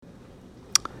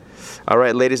All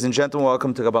right, ladies and gentlemen,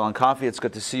 welcome to Kabbalah and Coffee. It's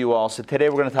good to see you all. So today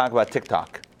we're going to talk about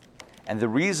TikTok. And the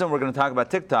reason we're going to talk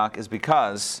about TikTok is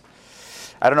because,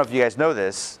 I don't know if you guys know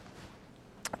this,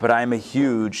 but I'm a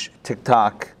huge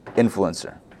TikTok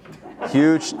influencer.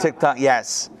 Huge TikTok,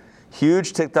 yes.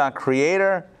 Huge TikTok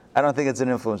creator. I don't think it's an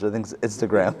influencer. I think it's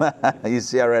Instagram. You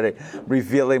see already,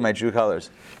 revealing my true colors.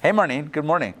 Hey, Marnine. Good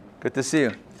morning. Good to see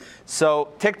you.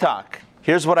 So TikTok,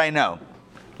 here's what I know.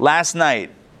 Last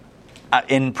night,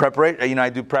 in preparation, I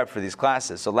do prep for these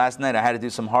classes. So last night I had to do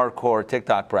some hardcore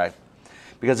TikTok prep.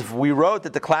 Because if we wrote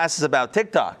that the class is about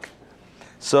TikTok,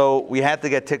 so we had to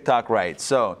get TikTok right.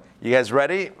 So, you guys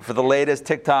ready for the latest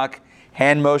TikTok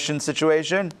hand motion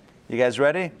situation? You guys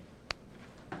ready?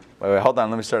 Wait, hold on,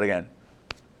 let me start again.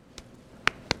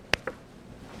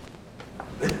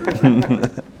 All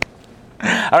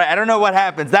right, I don't know what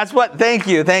happens. Thank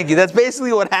you. That's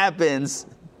basically what happens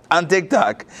on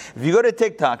TikTok. If you go to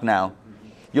TikTok now,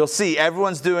 you'll see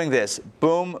everyone's doing this.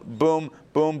 Boom, boom,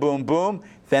 boom, boom, boom.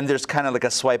 Then there's kind of like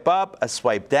a swipe up, a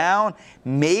swipe down,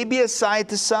 maybe a side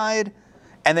to side,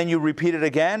 and then you repeat it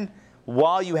again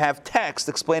while you have text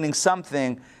explaining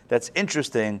something that's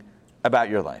interesting about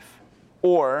your life.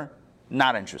 Or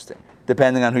not interesting,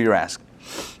 depending on who you're asking.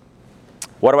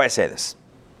 Why do I say this?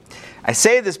 I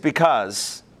say this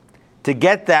because to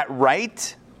get that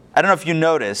right, I don't know if you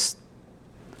noticed,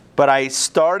 but I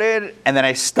started and then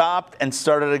I stopped and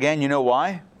started again. You know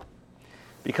why?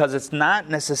 Because it's not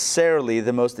necessarily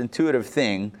the most intuitive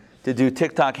thing to do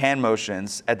TikTok hand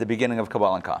motions at the beginning of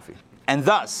Kabbalah and Coffee. And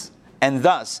thus, I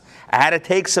had to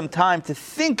take some time to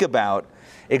think about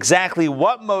exactly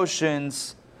what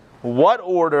motions, what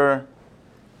order,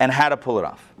 and how to pull it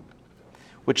off.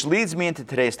 Which leads me into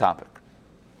today's topic.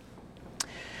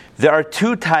 There are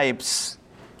two seats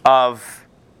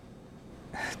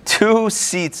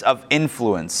of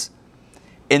influence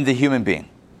in the human being.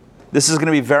 This is going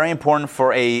to be very important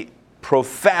for a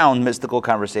profound mystical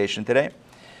conversation today.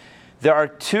 There are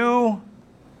two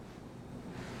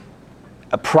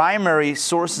primary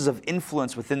sources of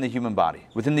influence within the human body,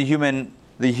 within the human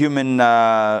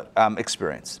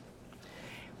experience.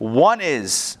 One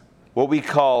is what we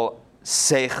call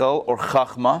seichel or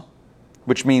chachma,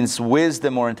 which means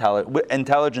wisdom or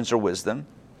intelligence or wisdom.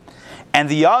 And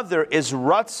the other is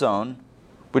ratzon,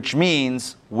 which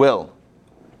means will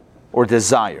or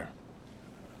desire.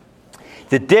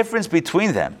 The difference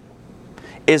between them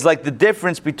is like the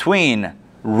difference between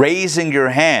raising your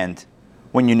hand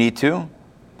when you need to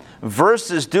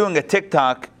versus doing a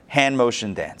TikTok hand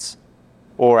motion dance.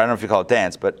 Or I don't know if you call it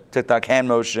dance, but TikTok hand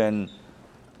motion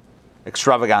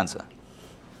extravaganza.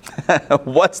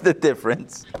 What's the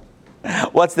difference?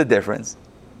 The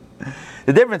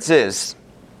difference is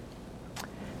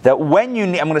that when you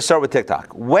need, I'm going to start with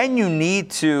TikTok. When you need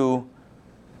to,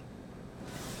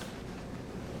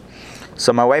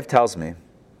 so my wife tells me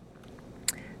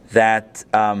that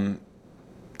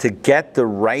to get the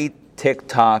right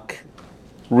TikTok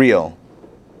reel,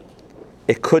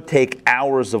 it could take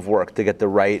hours of work to get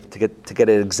to get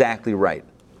it exactly right,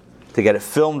 to get it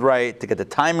filmed right, to get the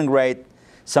timing right.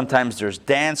 Sometimes there's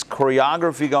dance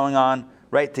choreography going on,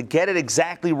 right? To get it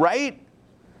exactly right,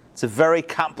 it's a very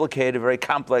complicated, very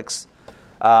complex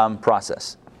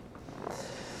process.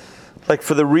 Like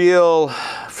for the real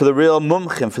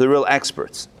mumchim, for the real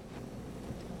experts,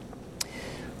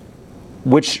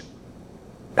 which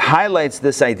highlights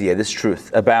this idea, this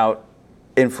truth about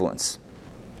influence.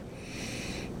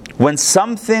 When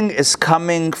something is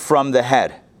coming from the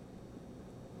head,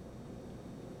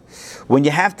 when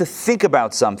you have to think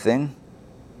about something,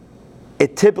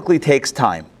 it typically takes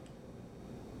time.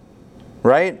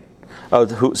 Right?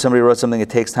 Oh, somebody wrote something, it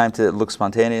takes time to look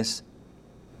spontaneous.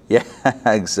 Yeah,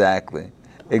 exactly.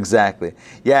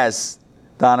 Yes,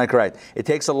 Donna, correct. It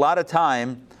takes a lot of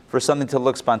time for something to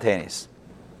look spontaneous.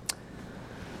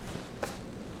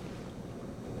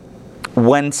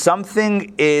 When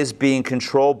something is being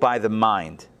controlled by the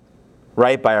mind,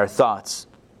 right, by our thoughts,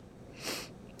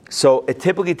 so it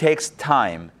typically takes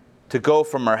time to go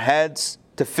from our heads,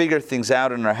 to figure things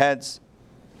out in our head,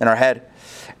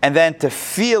 and then to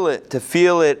feel it,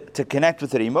 to connect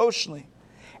with it emotionally,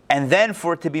 and then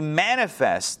for it to be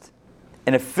manifest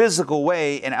in a physical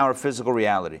way in our physical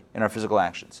reality, in our physical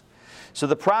actions. So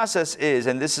the process is,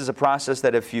 and this is a process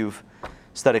that if you've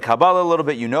studied Kabbalah a little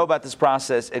bit, you know about this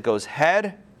process. It goes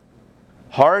head,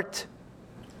 heart,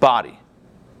 body.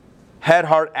 Head,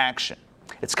 heart, action.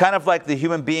 It's kind of like the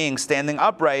human being standing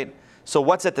upright. So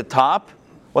what's at the top?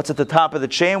 What's at the top of the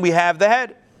chain? We have the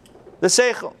head, the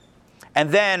seichel.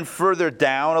 And then further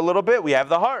down a little bit, we have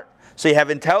the heart. So you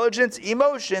have intelligence,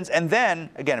 emotions, and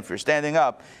then, again, if you're standing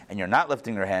up and you're not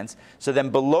lifting your hands, so then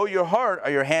below your heart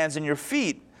are your hands and your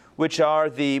feet, which are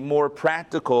the more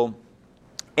practical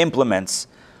implements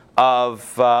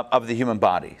of the human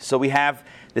body. So we have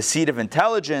the seat of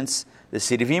intelligence, the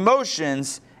seat of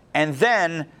emotions, and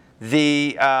then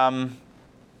the, what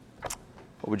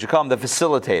would you call them? The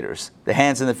facilitators, the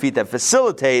hands and the feet that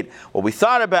facilitate what we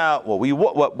thought about, what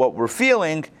we're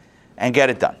feeling, and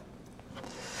get it done.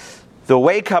 The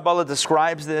way Kabbalah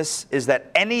describes this is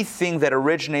that anything that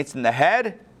originates in the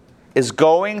head is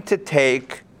going to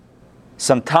take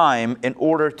some time in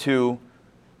order to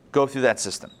go through that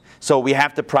system. So we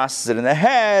have to process it in the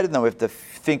head, and then we have to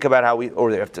think about we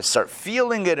have to start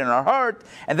feeling it in our heart,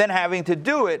 and then having to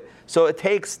do it. So it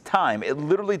takes time. It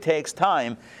literally takes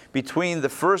time between the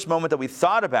first moment that we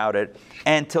thought about it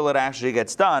until it actually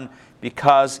gets done,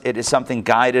 because it is something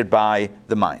guided by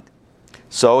the mind.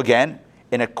 So again,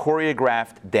 in a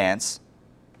choreographed dance,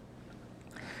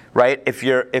 right? If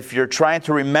you're trying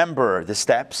to remember the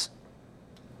steps,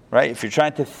 right? If you're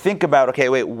trying to think about, okay,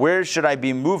 wait, where should I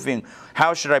be moving?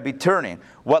 How should I be turning?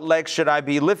 What legs should I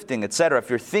be lifting, etc. If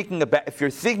you're thinking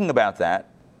about that,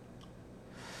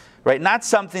 right? Not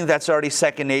something that's already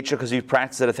second nature because you've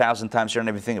practiced it 1,000 times, you don't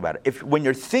even think about it. When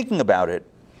you're thinking about it,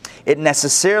 it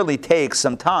necessarily takes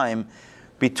some time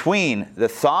between the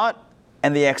thought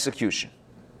and the execution.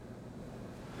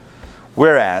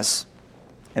 Whereas,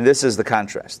 and this is the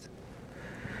contrast,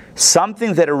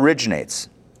 something that originates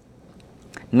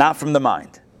not from the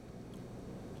mind,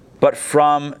 but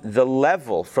from the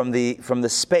level, from the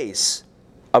space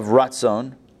of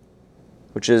ratzon,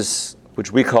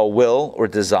 which we call will or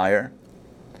desire,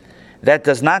 that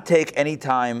does not take any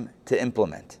time to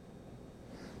implement.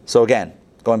 So again,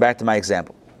 going back to my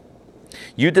example,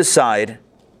 you decide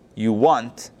you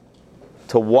want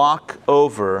to walk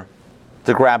over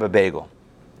to grab a bagel.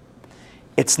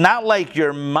 It's not like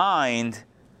your mind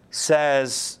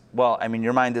says, well, I mean,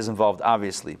 your mind is involved,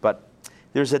 obviously, but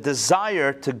there's a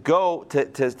desire to go,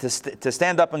 to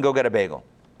stand up and go get a bagel.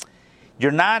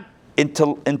 You're not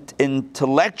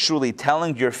intellectually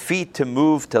telling your feet to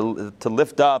move, to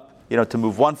lift up, to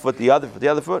move one foot, the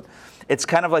other foot. It's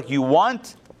kind of like you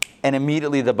want, and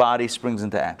immediately the body springs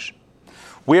into action.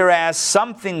 Whereas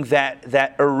something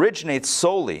that originates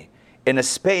solely in a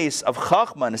space of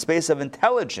chachma, in a space of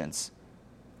intelligence,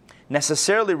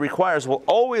 necessarily will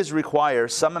always require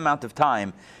some amount of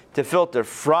time to filter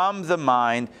from the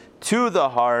mind to the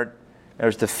heart,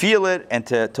 or to feel it and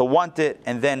to want it,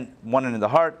 and then want it in the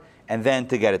heart, and then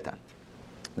to get it done.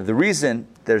 The reason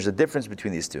there's a difference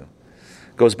between these two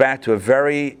goes back to a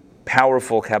very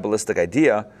powerful Kabbalistic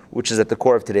idea, which is at the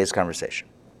core of today's conversation.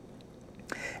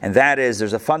 And that is,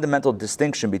 there's a fundamental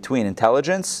distinction between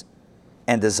intelligence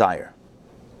and desire.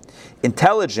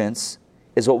 Intelligence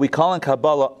is what we call in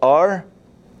Kabbalah ar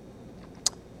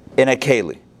in a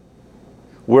keli.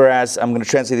 Whereas, I'm going to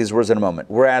translate these words in a moment.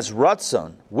 Whereas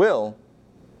ratzon, will,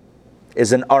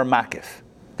 is an ar makif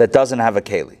that doesn't have a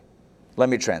keli. Let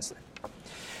me translate.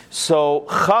 So,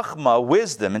 chachma,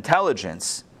 wisdom,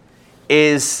 intelligence,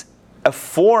 is a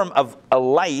form of a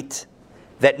light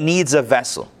that needs a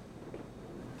vessel.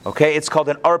 Okay? It's called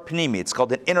an ar pnimi. It's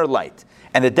called an inner light.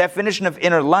 And the definition of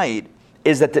inner light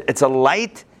is that it's a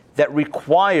light that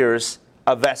requires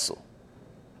a vessel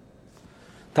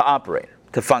to operate,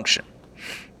 to function.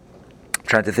 I'm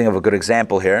trying to think of a good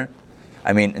example here.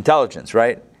 I mean, intelligence,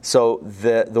 right? So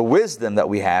the wisdom that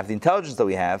we have, the intelligence that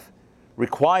we have,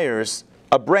 requires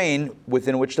a brain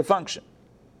within which to function.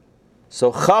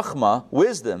 So chachma,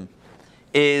 wisdom,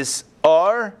 is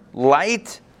our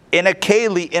light in a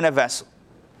keli, in a vessel.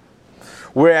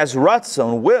 Whereas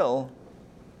ratzon, will,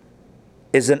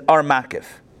 is an ar makif.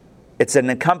 It's an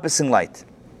encompassing light.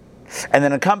 And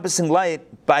an encompassing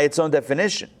light, by its own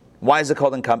definition, why is it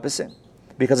called encompassing?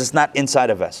 Because it's not inside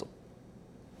a vessel.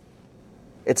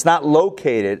 It's not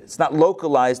located, it's not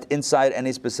localized inside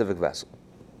any specific vessel.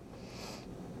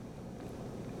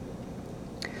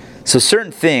 So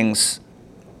certain things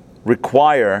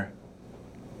require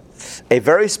a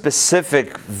very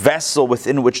specific vessel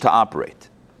within which to operate.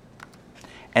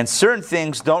 And certain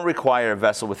things don't require a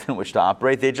vessel within which to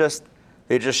operate, they just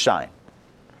shine.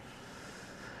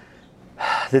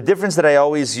 The difference that I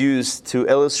always use to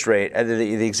illustrate,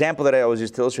 the example that I always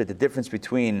use to illustrate the difference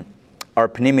between our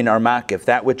pnimi and our makif,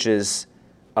 that which is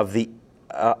of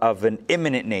an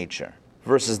immanent nature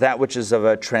versus that which is of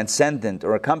a transcendent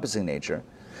or encompassing nature,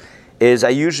 is I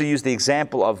usually use the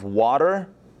example of water.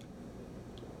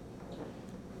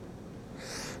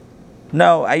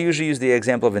 No, I usually use the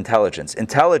example of intelligence.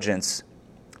 Intelligence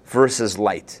versus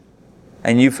light.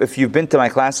 And if you've been to my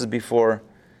classes before,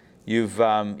 You've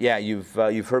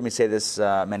heard me say this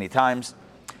many times.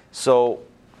 So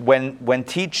when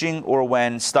teaching or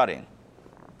when studying,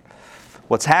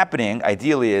 what's happening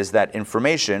ideally is that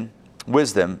information,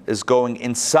 wisdom, is going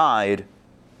inside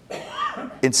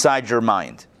your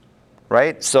mind,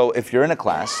 right? So if you're in a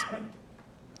class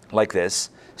like this,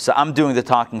 so I'm doing the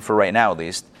talking for right now at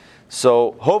least.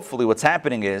 So hopefully what's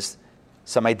happening is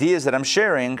some ideas that I'm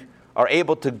sharing are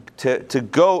able to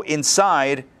go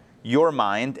inside your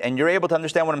mind, and you're able to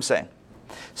understand what I'm saying.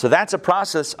 So that's a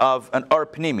process of an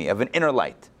arpnimi, of an inner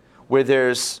light, where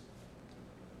there's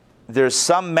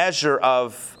some measure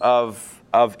of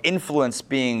influence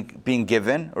being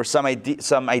given, or some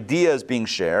ideas being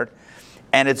shared,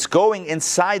 and it's going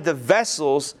inside the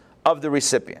vessels of the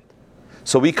recipient.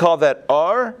 So we call that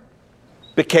ar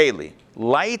bekeli,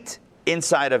 light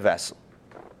inside a vessel.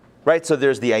 Right? So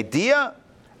there's the idea,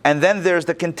 and then there's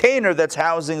the container that's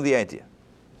housing the idea.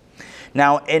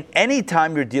 Now, in any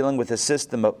time you're dealing with a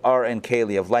system of ar and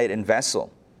keli, of light and vessel,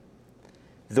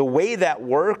 the way that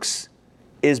works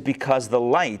is because the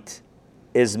light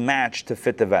is matched to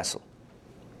fit the vessel.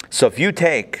 So if you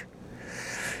take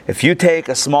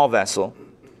a small vessel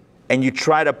and you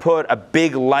try to put a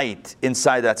big light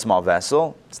inside that small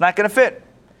vessel, it's not going to fit.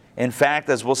 In fact,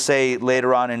 as we'll say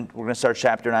later on, and we're going to start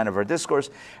chapter 9 of our discourse,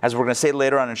 as we're going to say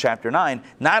later on in chapter 9,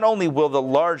 not only will the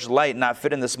large light not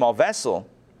fit in the small vessel,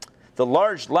 the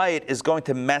large light is going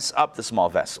to mess up the small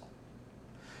vessel.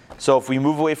 So if we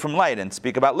move away from light and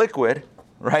speak about liquid,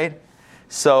 right?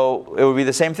 So it would be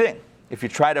the same thing. If you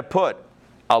try to put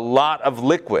a lot of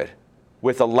liquid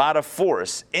with a lot of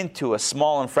force into a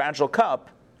small and fragile cup,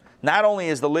 not only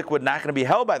is the liquid not going to be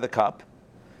held by the cup,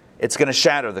 it's going to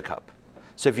shatter the cup.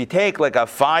 So if you take like a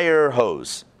fire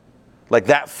hose, like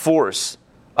that force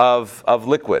of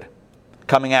liquid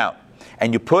coming out,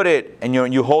 and you put it, and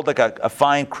you hold like a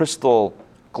fine crystal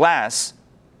glass,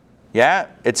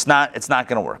 it's not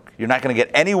going to work. You're not going to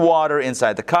get any water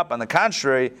inside the cup. On the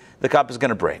contrary, the cup is going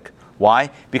to break.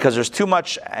 Why? Because there's too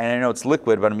much, and I know it's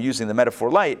liquid, but I'm using the metaphor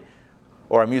light,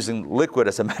 or I'm using liquid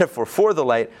as a metaphor for the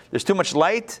light. There's too much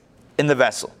light in the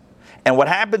vessel. And what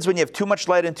happens when you have too much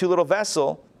light in too little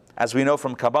vessel, as we know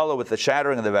from Kabbalah with the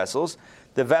shattering of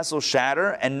the vessels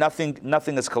shatter and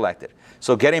nothing is collected.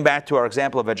 So getting back to our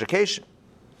example of education,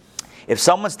 if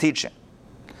someone's teaching,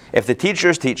 if the teacher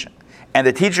is teaching, and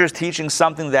the teacher is teaching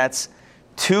something that's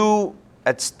too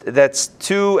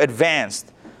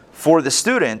advanced for the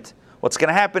student, what's going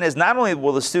to happen is not only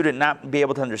will the student not be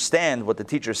able to understand what the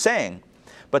teacher is saying,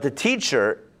 but the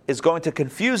teacher is going to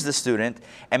confuse the student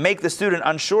and make the student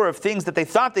unsure of things that they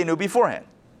thought they knew beforehand.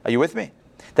 Are you with me?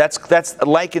 That's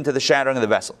likened to the shattering of the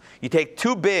vessel. You take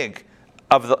too big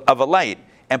of a light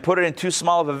and put it in too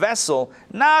small of a vessel,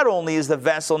 not only is the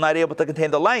vessel not able to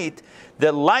contain the light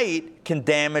can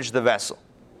damage the vessel.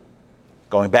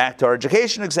 Going back to our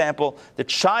education example, the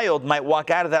child might walk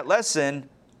out of that lesson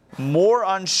more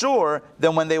unsure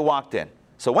than when they walked in.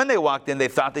 So when they walked in, they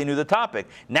thought they knew the topic.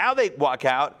 Now they walk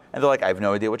out, and they're like, I have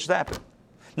no idea what just happened.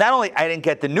 Not only I didn't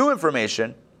get the new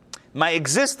information, my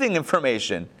existing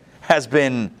information has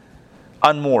been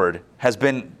unmoored, has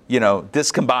been,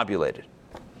 discombobulated.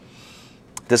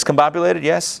 Discombobulated,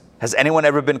 yes? Has anyone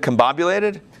ever been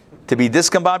combobulated? To be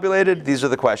discombobulated? These are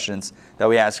the questions that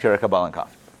we ask here at Kabbalah and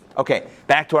Coffee. Okay,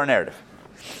 back to our narrative.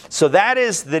 So that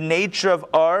is the nature of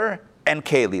ar and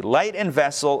keli, light and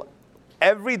vessel,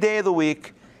 every day of the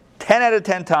week, 10 out of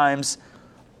 10 times,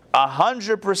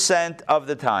 100% of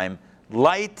the time,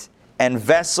 light and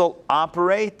vessel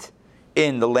operate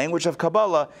in the language of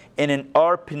Kabbalah in an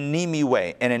arpnimi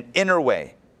way, in an inner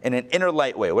way, in an inner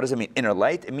light way. What does it mean, inner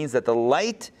light? It means that the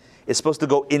light is supposed to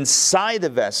go inside the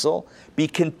vessel, be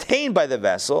contained by the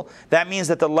vessel. That means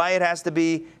that the light has to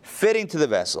be fitting to the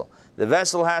vessel. The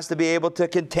vessel has to be able to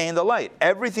contain the light.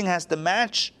 Everything has to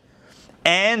match,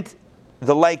 and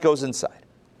the light goes inside.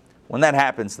 When that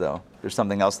happens, though, there's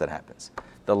something else that happens.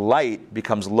 The light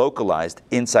becomes localized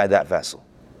inside that vessel.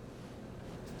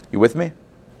 You with me?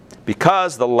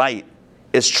 Because the light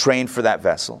is trained for that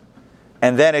vessel,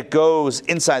 and then it goes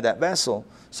inside that vessel,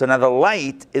 so now the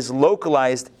light is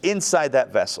localized inside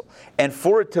that vessel. And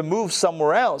for it to move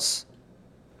somewhere else,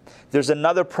 there's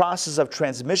another process of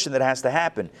transmission that has to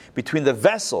happen between the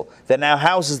vessel that now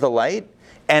houses the light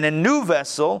and a new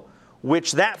vessel,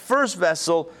 which that first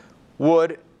vessel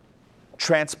would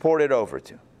transport it over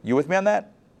to. You with me on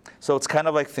that? So it's kind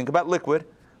of like, think about liquid,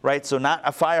 right? So not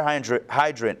a fire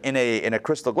hydrant in a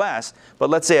crystal glass, but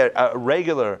let's say a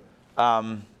regular,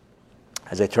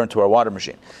 as I turn to our water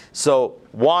machine. So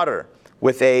water,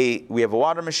 we have a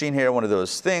water machine here, one of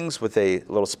those things with a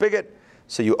little spigot.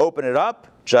 So you open it up,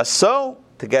 just so,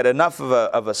 to get enough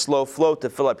of a slow flow to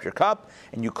fill up your cup,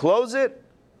 and you close it.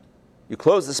 You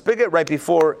close the spigot right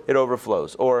before it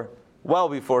overflows, or well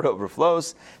before it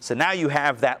overflows. So now you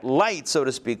have that light, so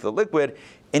to speak, the liquid,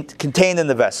 contained in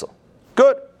the vessel.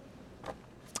 Good.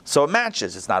 So it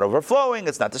matches. It's not overflowing.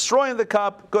 It's not destroying the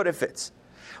cup. Good, it fits.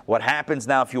 What happens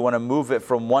now if you want to move it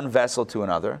from one vessel to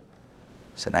another?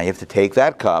 So now you have to take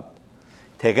that cup,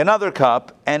 take another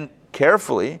cup, and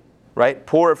carefully, right,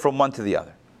 pour it from one to the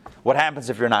other. What happens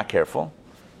if you're not careful?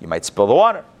 You might spill the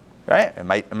water, right?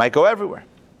 It might go everywhere.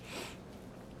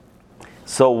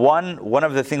 So one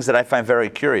of the things that I find very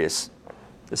curious,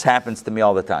 this happens to me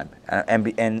all the time, and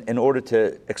in order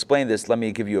to explain this, let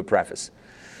me give you a preface.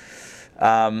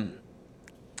 On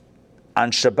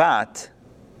Shabbat,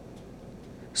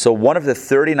 so one of the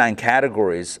 39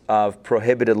 categories of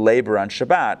prohibited labor on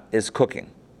Shabbat is cooking.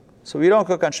 So we don't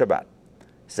cook on Shabbat.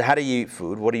 So how do you eat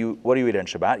food? What do you eat on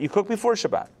Shabbat? You cook before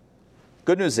Shabbat.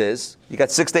 Good news is you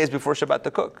got 6 days before Shabbat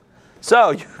to cook.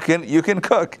 So you can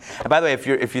cook. And by the way,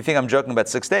 if you think I'm joking about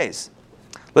 6 days,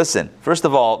 listen. First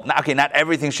of all, okay, not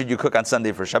everything should you cook on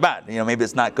Sunday for Shabbat. Maybe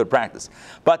it's not good practice.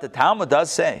 But the Talmud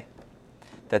does say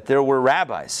that there were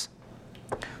rabbis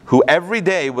who every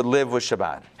day would live with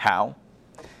Shabbat. How?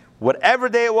 Whatever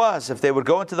day it was, if they would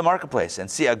go into the marketplace and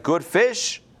see a good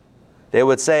fish, they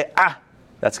would say,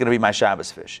 that's going to be my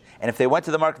Shabbos fish. And if they went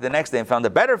to the market the next day and found a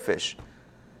better fish,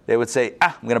 they would say,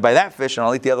 I'm going to buy that fish and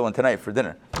I'll eat the other one tonight for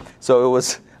dinner. So it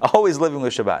was always living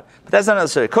with Shabbat. But that's not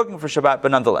necessarily cooking for Shabbat, but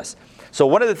nonetheless. So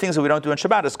one of the things that we don't do on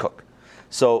Shabbat is cook.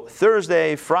 So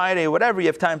Thursday, Friday, whatever you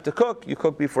have time to cook, you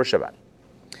cook before Shabbat.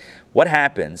 What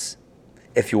happens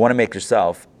if you want to make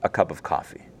yourself a cup of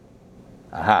coffee?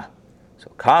 So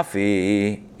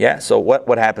coffee, so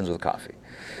what happens with coffee?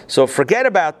 So forget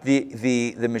about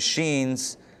the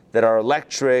machines that are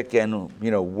electric and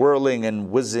whirling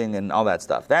and whizzing and all that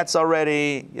stuff. That's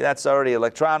already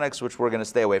electronics, which we're going to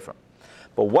stay away from.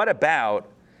 But what about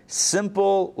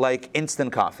simple, like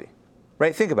instant coffee?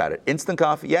 Right? Think about it. Instant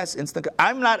coffee, yes, instant.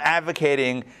 I'm not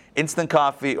advocating instant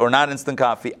coffee or not instant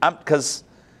coffee, because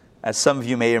as some of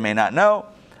you may or may not know,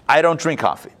 I don't drink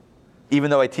coffee. Even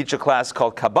though I teach a class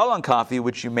called Kabbalah on coffee,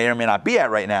 which you may or may not be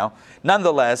at right now,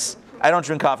 nonetheless, I don't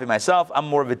drink coffee myself. I'm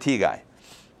more of a tea guy.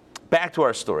 Back to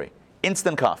our story.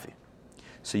 Instant coffee.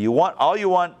 So you want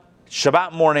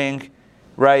Shabbat morning,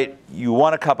 right? You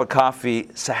want a cup of coffee.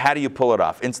 So how do you pull it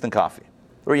off? Instant coffee.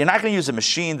 Or you're not going to use a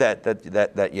machine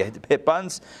that you hit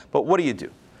buttons, but what do you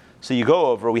do? So you go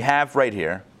over, we have right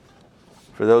here,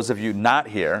 for those of you not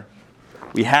here,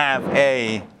 we have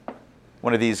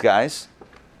one of these guys.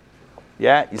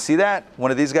 Yeah, you see that?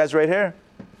 One of these guys right here.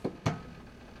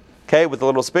 Okay, with a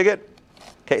little spigot.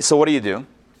 Okay, so what do?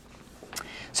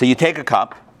 So you take a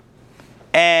cup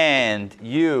and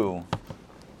you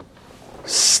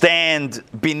stand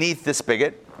beneath the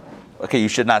spigot. Okay, you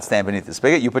should not stand beneath the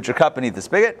spigot. You put your cup beneath the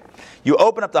spigot. You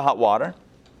open up the hot water.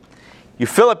 You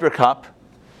fill up your cup.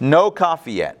 No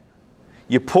coffee yet.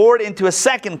 You pour it into a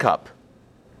second cup.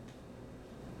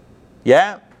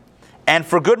 Yeah? And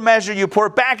for good measure, you pour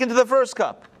it back into the first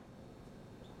cup.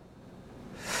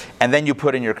 And then you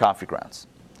put in your coffee grounds.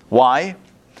 Why?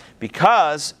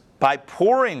 Because by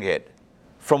pouring it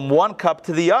from one cup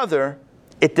to the other,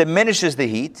 it diminishes the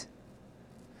heat.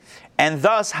 And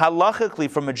thus, halachically,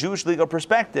 from a Jewish legal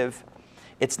perspective,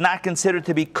 it's not considered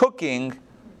to be cooking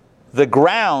the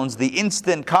grounds, the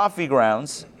instant coffee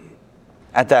grounds,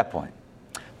 at that point.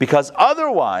 Because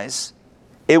otherwise,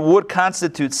 it would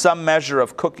constitute some measure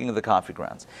of cooking the coffee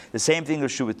grounds. The same thing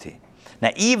with tea.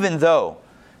 Now, even though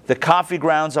the coffee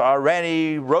grounds are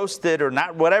already roasted or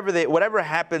not, whatever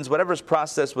happens, whatever's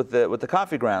processed with the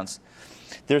coffee grounds,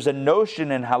 there's a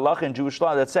notion in halakha and Jewish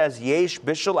law that says yesh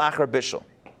bishul achar bishul,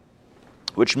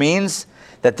 which means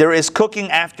that there is cooking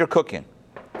after cooking.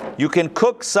 You can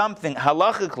cook something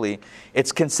halachically;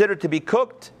 it's considered to be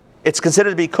cooked. It's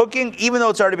considered to be cooking, even though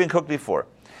it's already been cooked before.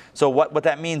 So what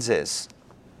that means is,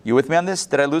 you with me on this?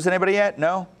 Did I lose anybody yet?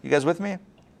 No? You guys with me?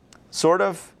 Sort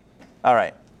of? All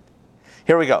right.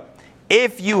 Here we go.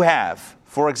 If you have,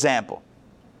 for example,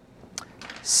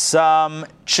 some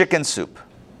chicken soup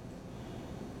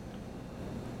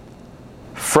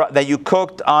that you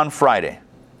cooked on Friday,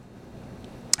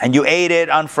 and you ate it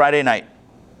on Friday night,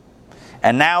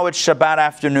 and now it's Shabbat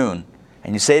afternoon,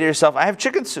 and you say to yourself, I have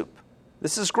chicken soup.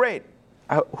 This is great.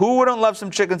 Who wouldn't love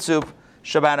some chicken soup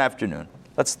Shabbat afternoon?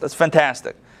 That's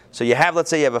fantastic. So let's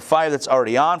say you have a fire that's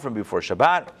already on from before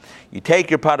Shabbat. You take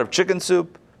your pot of chicken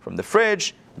soup from the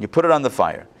fridge, and you put it on the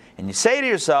fire. And you say to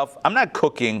yourself, I'm not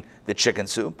cooking the chicken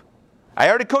soup. I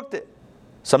already cooked it.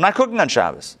 So I'm not cooking on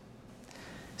Shabbos.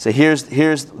 So here's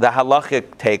the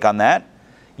halachic take on that.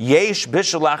 Yesh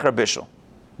bishul lachar bishul,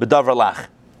 b'davar lach.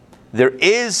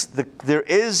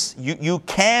 You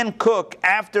can cook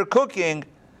after cooking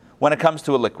when it comes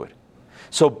to a liquid.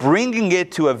 So bringing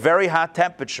it to a very hot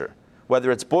temperature,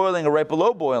 whether it's boiling or right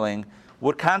below boiling,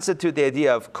 would constitute the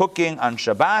idea of cooking on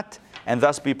Shabbat and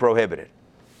thus be prohibited.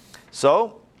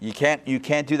 So you can't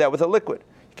do that with a liquid.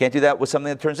 You can't do that with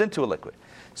something that turns into a liquid.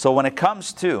 So when it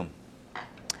comes to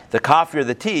the coffee or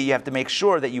the tea, you have to make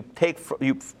sure that you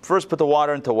first put the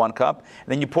water into one cup, and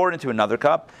then you pour it into another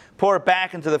cup, pour it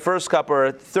back into the first cup or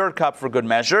a third cup for good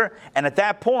measure, and at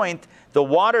that point, the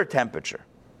water temperature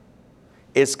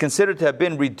is considered to have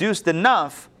been reduced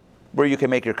enough where you can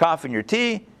make your coffee and your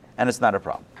tea, and it's not a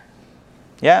problem.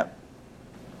 Yeah?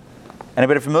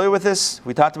 Anybody familiar with this?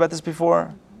 We talked about this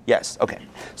before? Yes. Okay.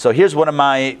 So here's one of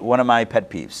my pet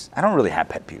peeves. I don't really have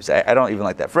pet peeves. I don't even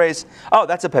like that phrase. Oh,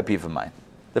 that's a pet peeve of mine.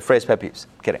 The phrase pet peeves.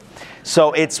 Kidding.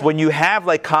 So it's when you have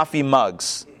like coffee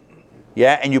mugs,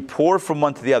 yeah, and you pour from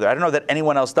one to the other. I don't know that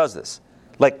anyone else does this.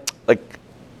 Like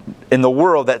in the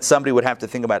world that somebody would have to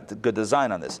think about the good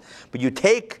design on this. But you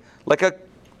take like a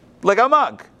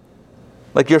mug,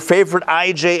 like your favorite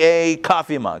IJA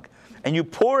coffee mug, and you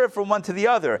pour it from one to the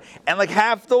other, and like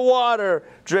half the water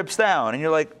drips down, and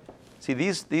you're like, see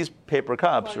these paper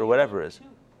cups or whatever it is.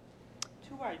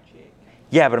 Two IJA.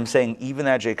 Yeah, but I'm saying even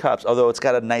the IJA cups, although it's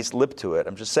got a nice lip to it,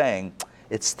 I'm just saying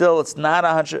it's not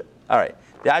 100. All right,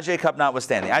 the IJA cup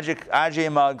notwithstanding,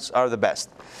 IJA mugs are the best.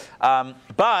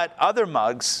 But other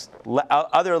mugs,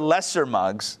 other lesser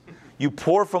mugs, you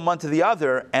pour from one to the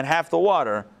other, and half the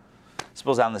water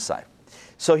spills down the side.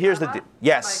 So here's the deal.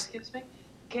 Yes. Excuse me.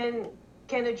 Can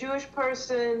a Jewish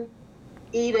person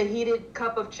eat a heated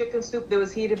cup of chicken soup that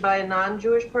was heated by a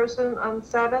non-Jewish person on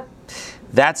Sabbath?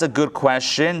 That's a good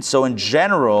question. So in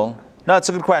general, no, it's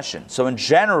a good question. So in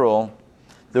general,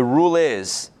 the rule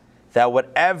is that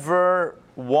whatever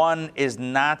one is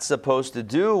not supposed to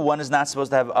do, one is not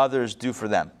supposed to have others do for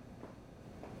them.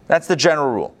 That's the general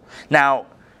rule. Now,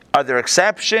 are there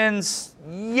exceptions?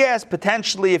 Yes,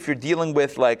 potentially if you're dealing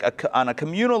with on a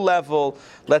communal level,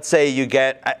 let's say you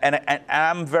get, and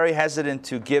I'm very hesitant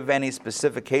to give any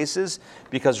specific cases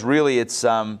because really it's,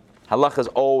 halacha is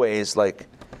always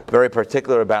very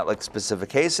particular about specific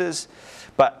cases.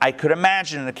 But I could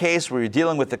imagine in a case where you're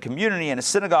dealing with a community in a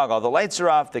synagogue, all the lights are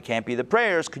off, there can't be the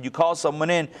prayers, could you call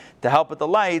someone in to help with the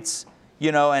lights,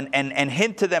 and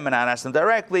hint to them and not ask them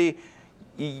directly,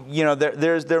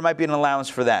 there might be an allowance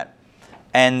for that.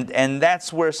 And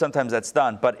that's where sometimes that's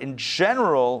done. But in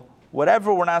general,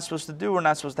 whatever we're not supposed to do, we're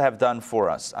not supposed to have done for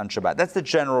us on Shabbat. That's the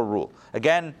general rule.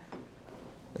 Again,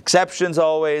 exceptions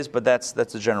always, but that's the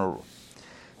general rule.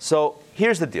 So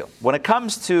here's the deal. When it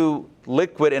comes to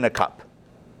liquid in a cup,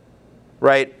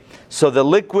 right? So the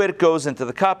liquid goes into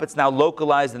the cup. It's now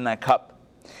localized in that cup.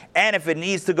 And if it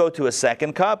needs to go to a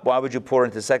second cup, why would you pour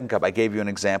into a second cup? I gave you an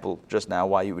example just now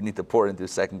why you would need to pour it into a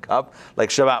second cup, like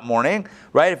Shabbat morning,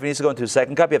 right? If it needs to go into a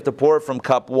second cup, you have to pour it from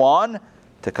cup 1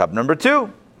 to cup number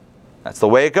 2. That's the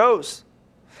way it goes.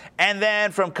 And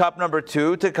then from cup number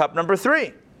 2 to cup number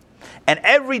 3. And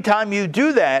every time you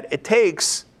do that, it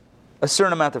takes a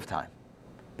certain amount of time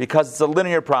because it's a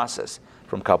linear process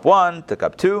from cup 1 to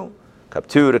cup 2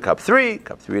 to cup 3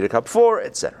 to cup 4,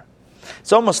 etc.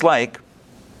 It's almost like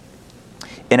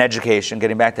in education,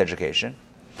 getting back to education,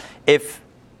 if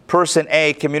person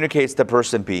A communicates to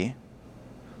person B,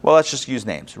 well, let's just use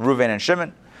names, Reuven and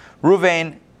Shimon.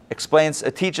 Reuven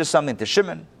teaches something to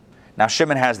Shimon. Now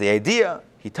Shimon has the idea,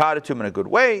 he taught it to him in a good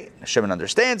way, Shimon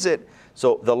understands it,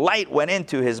 so the light went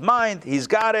into his mind, he's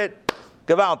got it,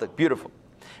 gewaltig, beautiful.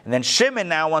 And then Shimon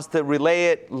now wants to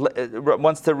relay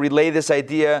this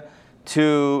idea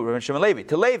to Reuven Shimon Levi,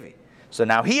 to Levi. So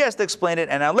now he has to explain it,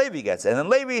 and now Levi gets it. And then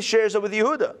Levi shares it with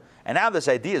Yehuda. And now this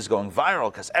idea is going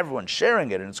viral because everyone's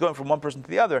sharing it, and it's going from one person to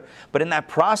the other. But in that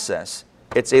process,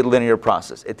 it's a linear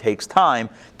process. It takes time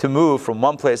to move from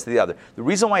one place to the other. The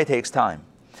reason why it takes time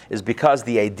is because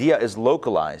the idea is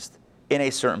localized in a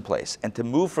certain place. And to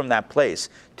move from that place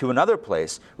to another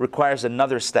place requires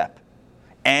another step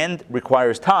and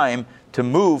requires time to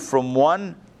move from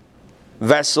one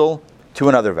vessel to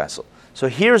another vessel. So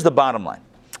here's the bottom line.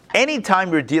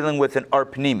 Anytime you're dealing with an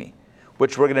arpnimi,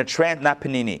 which we're going to not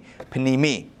panini,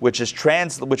 panimi,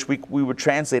 which we would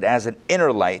translate as an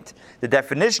inner light. The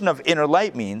definition of inner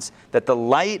light means that the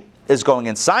light is going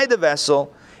inside the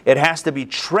vessel. It has to be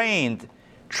trained,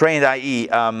 i.e.,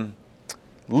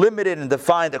 limited and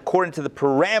defined according to the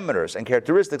parameters and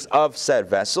characteristics of said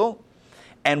vessel.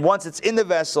 And once it's in the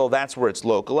vessel, that's where it's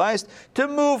localized. To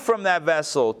move from that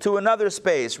vessel to another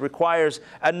space requires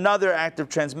another active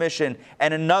transmission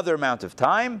and another amount of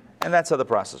time, and that's how the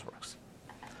process works.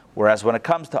 Whereas when it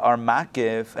comes to our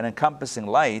makiv, an encompassing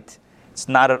light, it's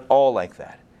not at all like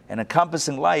that. An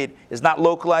encompassing light is not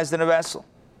localized in a vessel.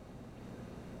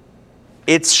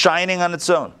 It's shining on its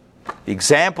own. The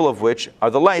example of which are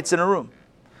the lights in a room.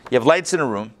 You have lights in a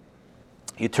room.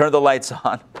 You turn the lights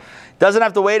on. It doesn't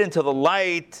have to wait until the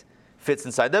light fits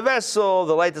inside the vessel.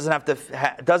 The light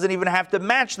doesn't even have to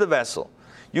match the vessel.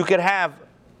 You could have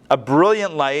a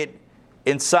brilliant light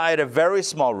inside a very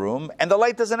small room, and the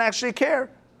light doesn't actually care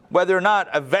whether or not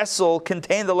a vessel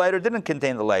contained the light or didn't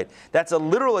contain the light. That's a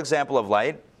literal example of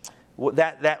light.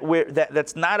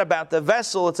 That's not about the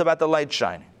vessel, it's about the light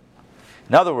shining.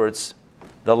 In other words,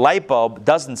 the light bulb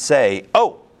doesn't say,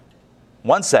 oh,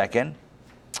 1 second,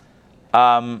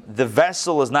 the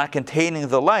vessel is not containing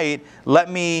the light, let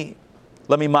me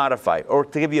modify. Or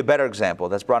to give you a better example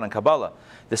that's brought in Kabbalah,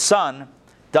 the sun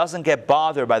doesn't get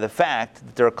bothered by the fact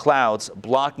that there are clouds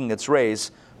blocking its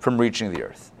rays from reaching the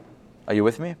earth. Are you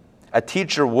with me? A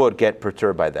teacher would get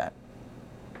perturbed by that.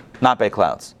 Not by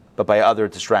clouds, but by other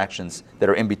distractions that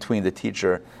are in between the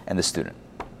teacher and the student.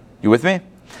 You with me?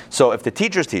 So if the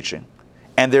teacher's teaching,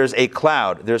 and there's a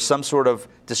cloud, there's some sort of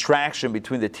distraction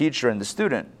between the teacher and the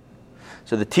student,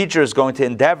 so the teacher is going to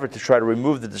endeavor to try to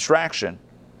remove the distraction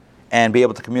and be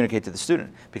able to communicate to the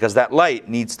student, because that light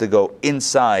needs to go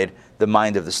inside the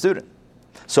mind of the student.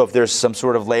 So if there's some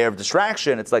sort of layer of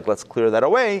distraction, it's like, let's clear that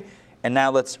away, and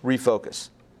now let's refocus.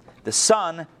 The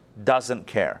sun doesn't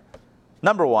care.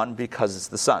 Number one, because it's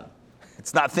the sun.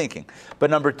 It's not thinking. But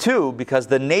number two, because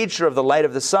the nature of the light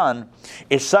of the sun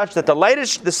is such that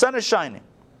the sun is shining.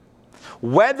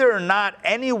 Whether or not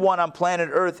anyone on planet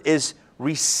Earth is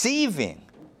receiving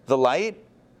the light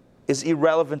is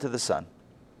irrelevant to the sun.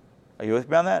 Are you with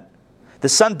me on that? The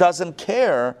sun doesn't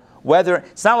care whether,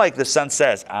 it's not like the sun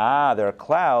says, there are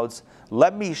clouds,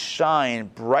 let me shine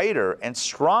brighter and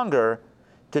stronger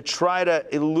to try to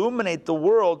illuminate the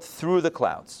world through the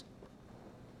clouds.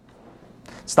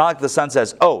 It's not like the sun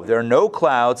says, there are no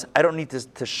clouds, I don't need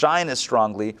to shine as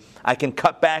strongly, I can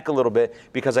cut back a little bit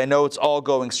because I know it's all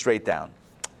going straight down.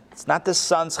 It's not the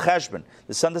sun's cheshbon.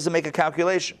 The sun doesn't make a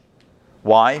calculation.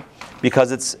 Why?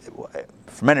 Because it's,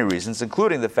 for many reasons,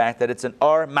 including the fact that it's an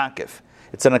ar makif.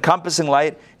 It's an encompassing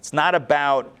light. It's not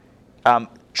about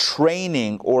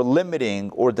training or limiting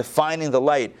or defining the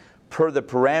light per the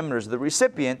parameters of the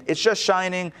recipient. It's just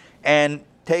shining, and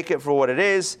take it for what it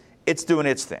is. It's doing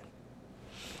its thing.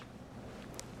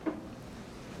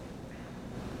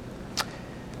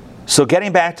 So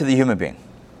getting back to the human being.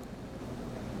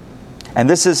 And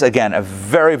this is, again, a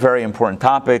very, very important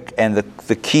topic and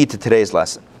the key to today's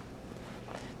lesson.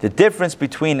 The difference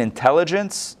between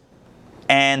intelligence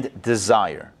and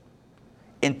desire.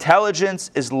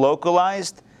 Intelligence is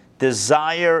localized.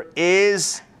 Desire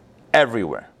is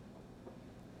everywhere.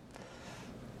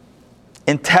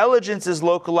 Intelligence is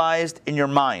localized in your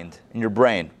mind, in your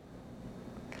brain.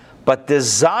 But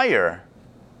desire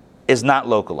is not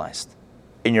localized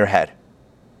in your head.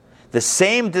 The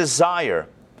same desire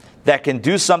that can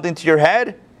do something to your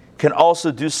head can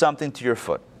also do something to your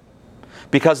foot.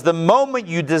 Because the moment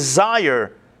you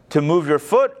desire to move your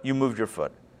foot, you move your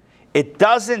foot. It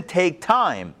doesn't take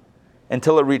time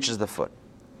until it reaches the foot.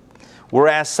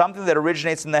 Whereas something that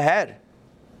originates in the head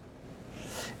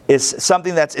is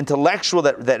something that's intellectual,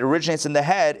 that originates in the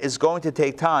head, is going to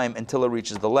take time until it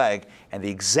reaches the leg. And the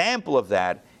example of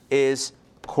that is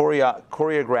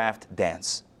choreographed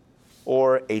dance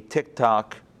or a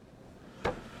TikTok.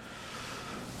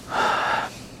 I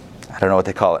don't know what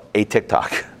they call it. A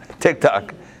TikTok.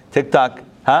 TikTok,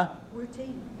 huh?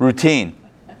 Routine.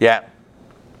 Yeah.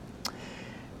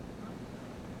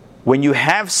 When you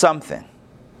have something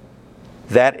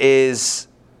that is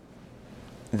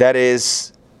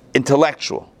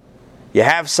intellectual, you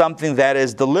have something that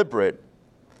is deliberate,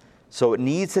 so it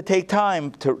needs to take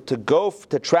time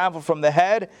to travel from the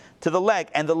head to the leg,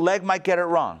 and the leg might get it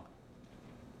wrong.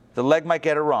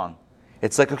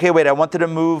 It's like, okay, wait, I wanted to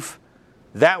move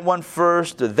that one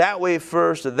first, or that way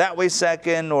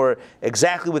second, or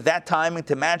exactly with that timing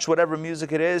to match whatever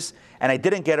music it is, and I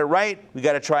didn't get it right, we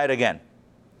got to try it again.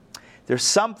 There's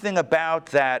something about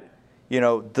that,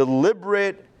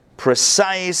 deliberate,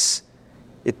 precise,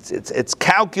 it's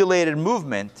calculated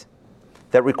movement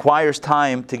that requires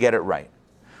time to get it right.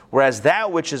 Whereas that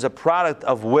which is a product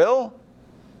of will,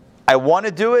 I want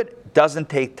to do it, doesn't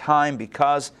take time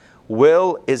because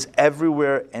will is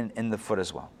everywhere in the foot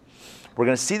as well. We're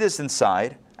going to see this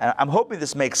inside. I'm hoping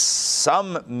this makes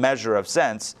some measure of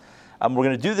sense. We're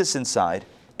going to do this inside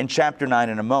in chapter 9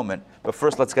 in a moment. But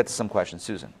first, let's get to some questions.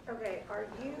 Susan. Okay,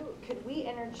 could we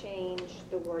interchange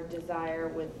the word desire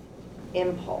with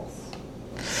impulse?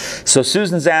 So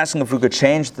Susan's asking if we could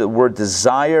change the word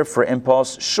desire for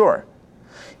impulse. Sure.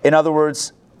 In other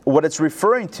words, what it's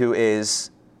referring to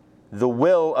is the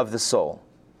will of the soul,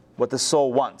 what the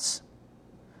soul wants.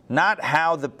 Not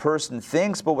how the person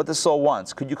thinks, but what the soul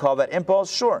wants. Could you call that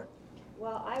impulse? Sure.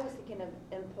 Well, I was thinking of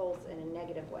impulse in a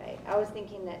negative way. I was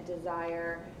thinking that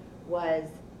desire was,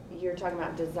 you're talking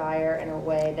about desire in a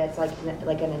way that's like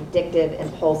an addictive,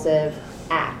 impulsive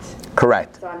act.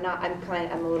 Correct. So I'm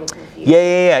a little confused.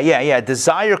 Yeah.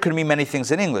 Desire could mean many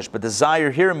things in English, but desire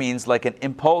here means like an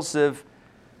impulsive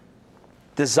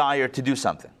desire to do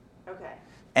something. Okay.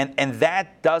 And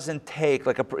that doesn't take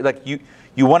like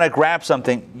you want to grab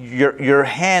something, your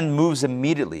hand moves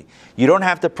immediately. You don't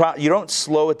have to you don't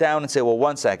slow it down and say, well,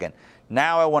 1 second.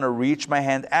 Now I want to reach my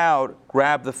hand out,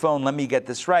 grab the phone, let me get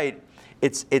this right.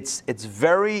 It's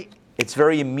very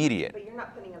immediate. But you're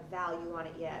not putting a value on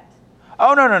it yet.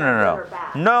 Oh no. Good or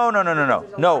bad. No.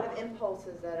 There's a lot of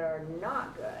impulses that are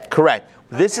not good. Correct.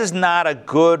 This is not a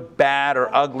good, bad,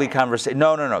 or ugly conversation.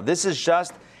 No. This is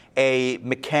just a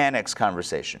mechanics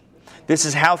conversation. This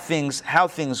is how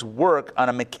things work on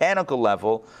a mechanical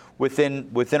level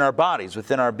within our bodies,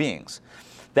 within our beings.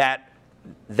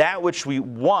 That which we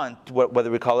want,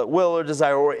 whether we call it will or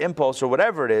desire or impulse or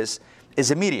whatever it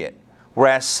is immediate.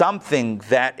 Whereas something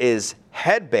that is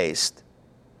head-based,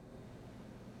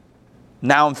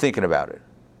 now I'm thinking about it.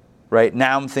 Right?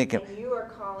 Now I'm thinking. And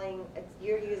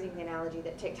you're using the analogy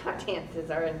that TikTok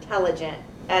dances are intelligent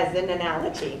as an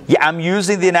analogy. Yeah, I'm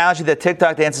using the analogy that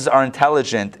TikTok dances are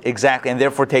intelligent, exactly, and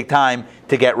therefore take time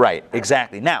to get right.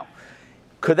 Exactly. Now,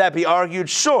 could that be argued?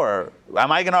 Sure.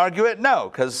 Am I going to argue it? No,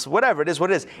 because whatever, it is what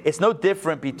it is. It's no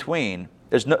different between,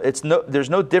 there's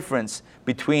no difference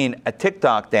between a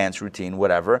TikTok dance routine,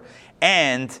 whatever,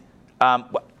 and,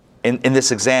 in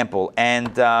this example,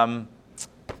 and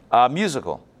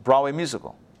musical, Broadway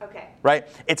musical. Okay. Right?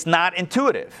 It's not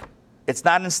intuitive. It's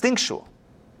not instinctual.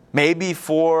 Maybe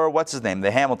for, what's his name?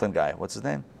 The Hamilton guy. What's his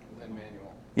name?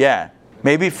 Emmanuel. Yeah.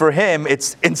 Maybe for him,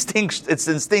 it's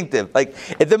instinctive. Like,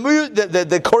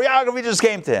 the choreography just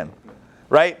came to him.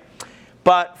 Right?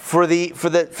 But for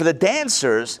the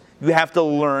dancers, you have to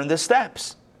learn the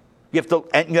steps. You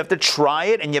have to try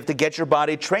it, and you have to get your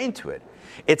body trained to it.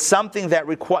 It's something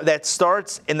that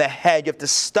starts in the head. You have to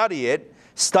study it,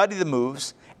 study the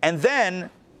moves, and then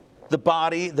the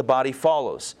body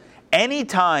follows.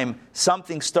 Anytime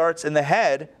something starts in the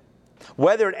head,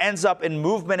 whether it ends up in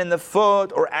movement in the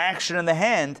foot or action in the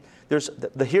hand, here's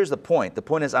the point. The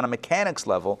point is, on a mechanics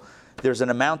level, there's an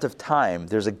amount of time,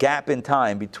 there's a gap in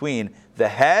time between the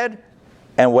head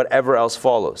and whatever else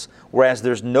follows. Whereas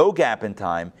there's no gap in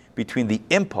time between the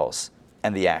impulse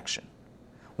and the action.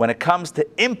 When it comes to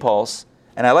impulse,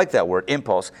 and I like that word,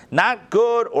 impulse, not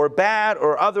good or bad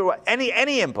or otherwise,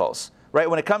 any impulse, right?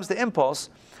 When it comes to impulse,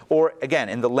 or again,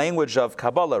 in the language of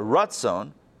Kabbalah,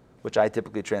 ratzon, which I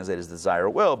typically translate as desire or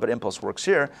will, but impulse works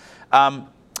here.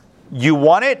 You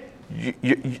want it.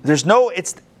 It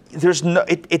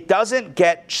doesn't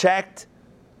get checked.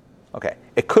 Okay,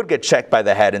 it could get checked by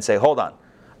the head and say, hold on,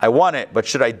 I want it, but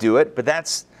should I do it? But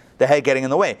that's the head getting in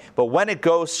the way. But when it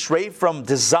goes straight from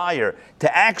desire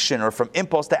to action or from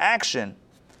impulse to action,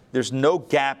 there's no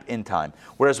gap in time.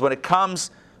 Whereas when it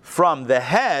comes from the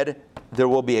head, there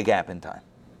will be a gap in time.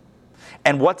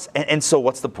 And so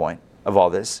what's the point of all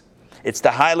this? It's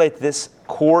to highlight this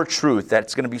core truth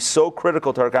that's going to be so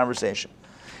critical to our conversation.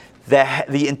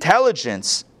 The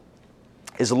intelligence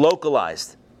is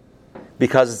localized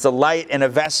because it's a light in a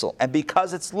vessel. And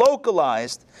because it's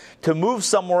localized, to move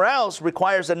somewhere else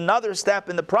requires another step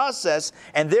in the process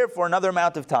and therefore another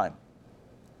amount of time.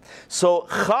 So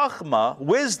chachma,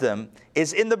 wisdom,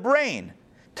 is in the brain.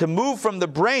 To move from the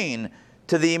brain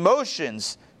to the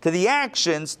emotions to the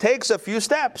actions takes a few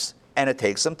steps, and it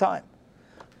takes some time.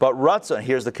 But ratzon,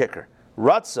 here's the kicker.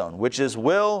 Ratzon, which is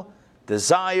will,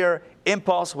 desire,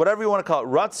 impulse, whatever you want to call it,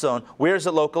 ratzon, where is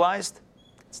it localized?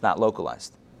 It's not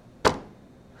localized.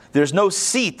 There's no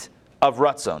seat of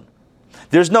ratzon.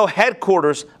 There's no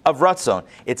headquarters of ratzon.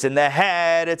 It's in the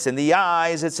head, it's in the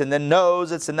eyes, it's in the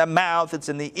nose, it's in the mouth, it's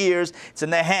in the ears, it's in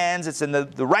the hands, it's in the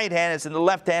right hand, it's in the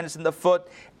left hand, it's in the foot.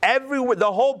 Everywhere,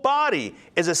 the whole body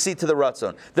is a seat to the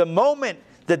ratzon. The moment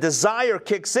the desire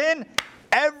kicks in,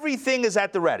 everything is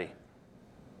at the ready.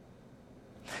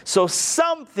 So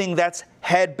something that's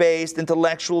head-based,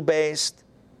 intellectual-based,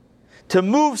 to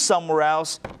move somewhere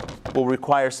else will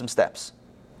require some steps.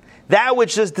 That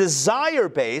which is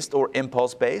desire-based or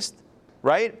impulse-based,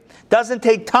 right, doesn't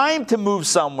take time to move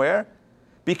somewhere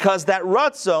because that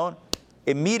ratzon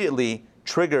immediately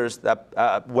triggers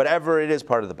whatever it is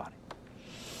part of the body.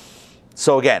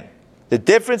 So again, the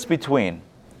difference between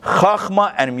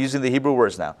Chachma, and I'm using the Hebrew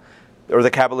words now, or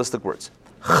the Kabbalistic words.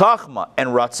 Chachma and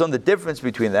Ratzon, the difference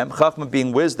between them, Chachma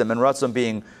being wisdom and Ratzon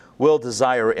being will,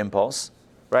 desire, or impulse,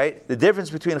 right? The difference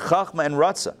between Chachma and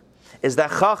Ratzon is that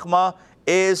Chachma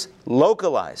is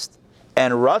localized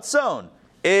and Ratzon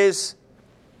is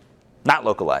not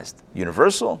localized.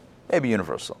 Universal? Maybe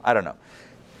universal. I don't know.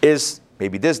 Is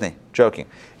maybe Disney. Joking.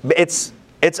 It's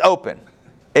open.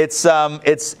 It's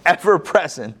ever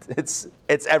present. It's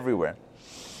everywhere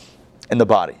in the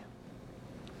body.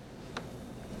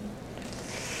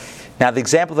 Now, the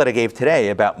example that I gave today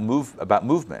about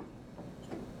movement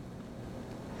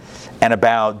and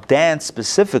about dance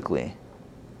specifically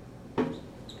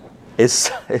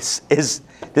is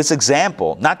this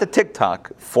example, not the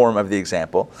TikTok form of the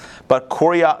example, but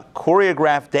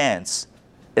choreographed dance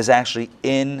is actually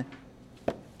in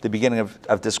the beginning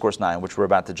of Discourse 9, which we're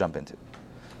about to jump into.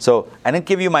 So I didn't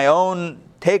give you my own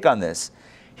take on this.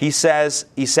 He says,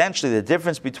 essentially, the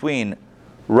difference between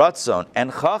Ratzon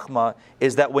and Chachma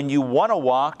is that when you want to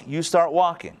walk, you start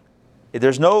walking.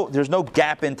 There's no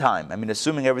gap in time. I mean,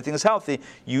 assuming everything is healthy,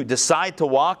 you decide to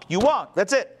walk, you walk.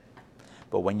 That's it.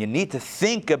 But when you need to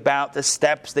think about the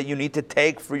steps that you need to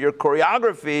take for your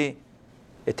choreography,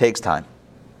 it takes time.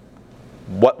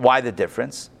 Why the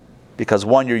difference? Because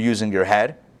one, you're using your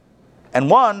head, and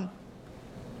one,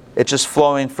 it's just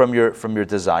flowing from your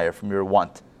desire, from your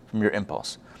want, from your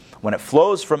impulse. When it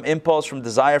flows from impulse, from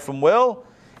desire, from will,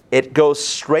 it goes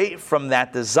straight from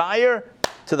that desire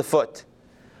to the foot.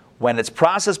 When it's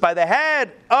processed by the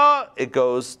head, it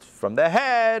goes from the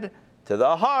head to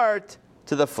the heart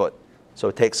to the foot. So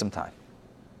it takes some time.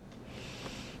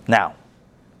 Now,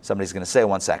 somebody's going to say,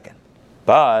 1 second,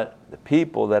 but the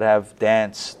people that have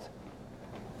danced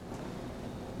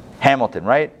Hamilton,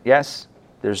 right? Yes?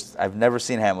 I've never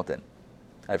seen Hamilton.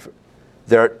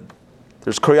 There's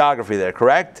choreography there,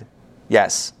 correct?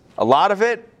 Yes. A lot of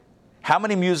it. How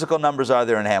many musical numbers are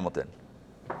there in Hamilton?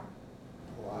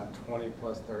 20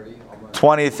 plus 30.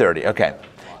 20 to 30, okay.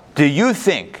 Do you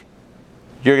think,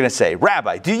 you're going to say,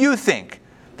 Rabbi, do you think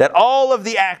that all of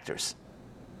the actors,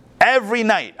 every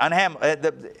night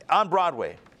on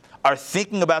Broadway, are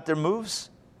thinking about their moves?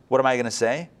 What am I going to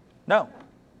say? No.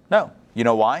 You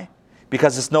know why?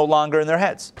 Because it's no longer in their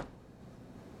heads.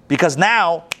 Because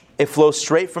now it flows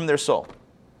straight from their soul.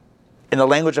 In the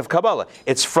language of Kabbalah,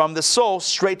 it's from the soul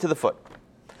straight to the foot.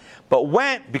 But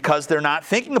because they're not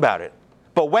thinking about it,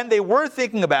 but when they were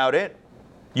thinking about it,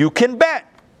 you can bet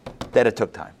that it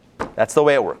took time. That's the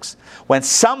way it works. When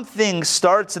something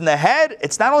starts in the head,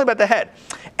 it's not only about the head.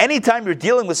 Anytime you're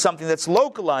dealing with something that's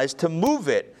localized, to move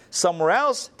it somewhere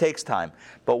else takes time.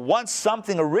 But once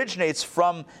something originates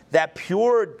from that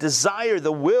pure desire,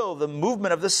 the will, the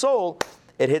movement of the soul,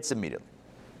 it hits immediately.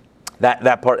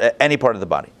 That part, any part of the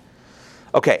body.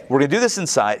 Okay, we're going to do this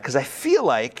inside because I feel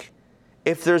like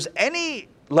if there's any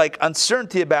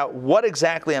uncertainty about what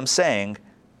exactly I'm saying,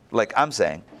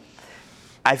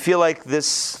 I feel like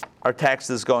our text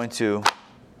is going to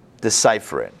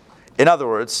decipher it. In other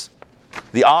words,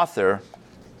 the author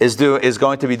is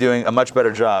going to be doing a much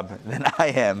better job than I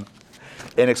am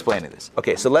in explaining this.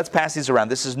 Okay, so let's pass these around.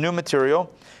 This is new material,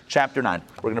 chapter 9.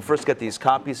 We're going to first get these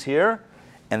copies here,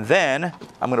 and then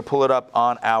I'm going to pull it up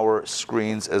on our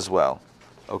screens as well.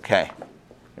 Okay,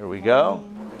 here we go.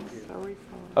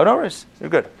 Oh, no worries. You're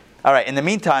good. All right, in the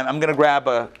meantime, I'm going to grab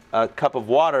a cup of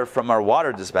water from our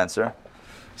water dispenser.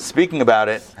 Speaking about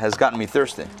it has gotten me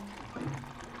thirsty.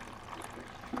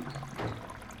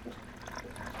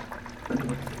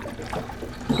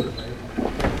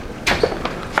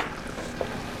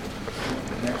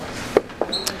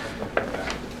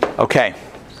 Okay.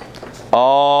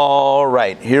 All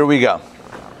right, here we go.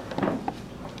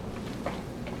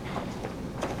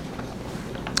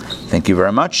 Thank you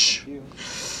very much.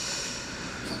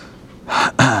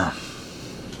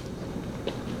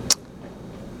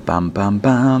 Bam, bam,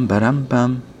 bam, ba-dum,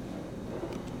 bam.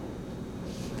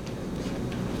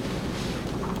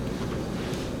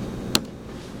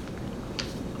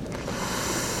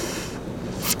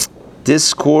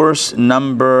 Discourse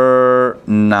number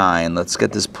 9. Let's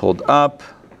get this pulled up.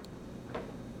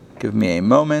 Give me a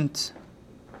moment.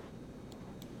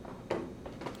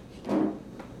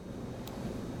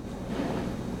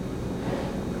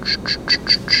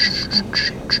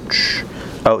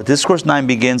 Oh, Discourse 9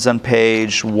 begins on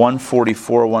page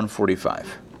 144,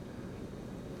 145.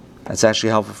 That's actually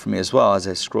helpful for me as well as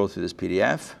I scroll through this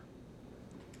PDF.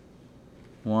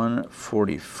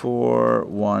 144,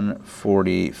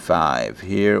 145.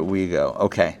 Here we go.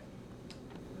 Okay.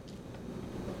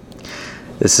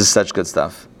 This is such good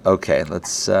stuff. Okay,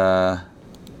 let's...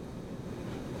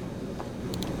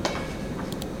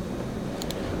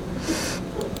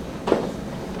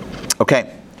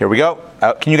 Okay, here we go.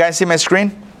 Can you guys see my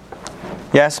screen?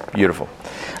 Yes? Beautiful.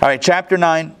 All right,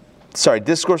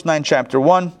 Discourse 9, chapter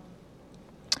 1.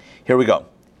 Here we go.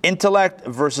 Intellect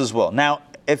versus will. Now,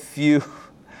 this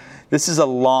is a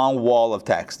long wall of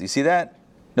text. Do you see that?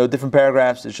 No different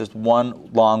paragraphs. It's just one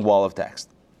long wall of text.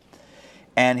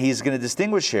 And he's going to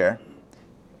distinguish here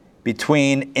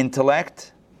between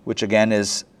intellect, which again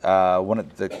is one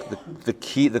of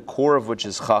the core of which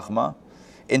is chachma,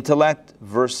 intellect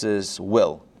versus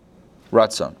will,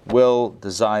 ratzon, will,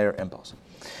 desire, impulse.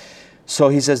 So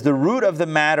he says the root of the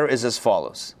matter is as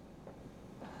follows.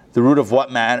 The root of what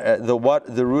matter?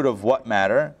 The root of what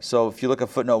matter? So if you look at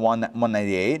footnote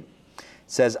 198, it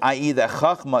says, i.e., that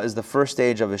chachma is the first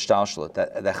stage of ishtalshalut.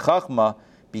 That chachma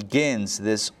begins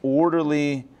this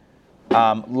orderly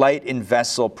light in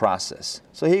vessel process.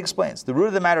 So he explains the root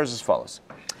of the matter is as follows: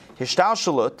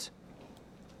 Hishtalshalut,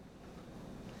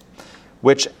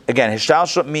 which again,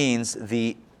 Hishtalshalut means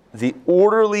the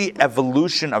orderly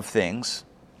evolution of things.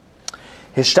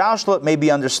 Hishtalshalut may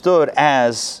be understood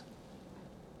as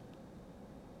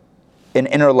an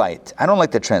inner light. I don't like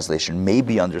the translation, may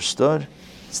be understood.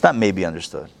 It's not may be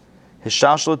understood.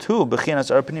 Hishtalshalut hu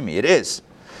b'chinas arpanimi. It is.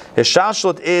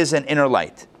 Hishtalshalut is an inner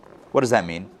light. What does that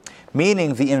mean?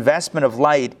 Meaning the investment of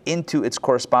light into its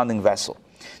corresponding vessel.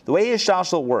 The way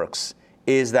Hishtalshalut works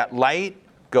is that light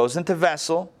goes into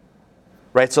vessel,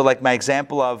 right? So like my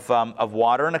example of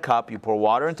water in a cup, you pour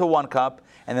water into one cup,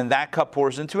 and then that cup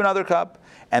pours into another cup,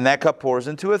 and that cup pours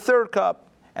into a third cup,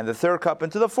 and the third cup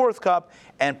into the fourth cup,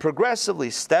 and progressively,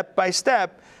 step by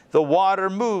step, the water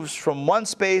moves from one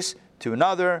space to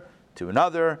another, to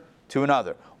another, to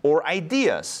another. Or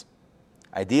ideas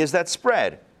that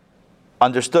spread,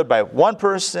 understood by one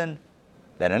person,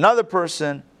 then another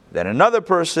person, then another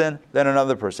person, then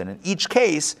another person. In each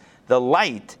case, the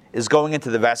light is going into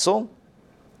the vessel,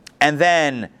 and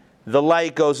then the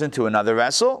light goes into another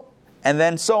vessel, and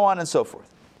then so on and so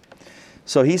forth.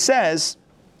 So he says,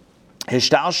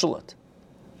 Hishtalshalut,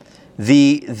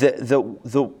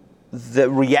 the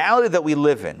reality that we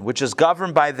live in, which is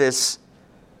governed by this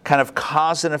kind of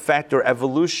cause and effect or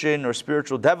evolution or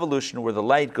spiritual devolution where the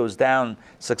light goes down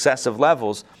successive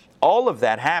levels, all of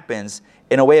that happens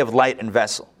in a way of light and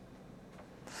vessel.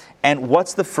 And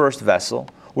what's the first vessel?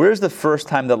 Where's the first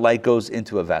time the light goes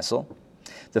into a vessel?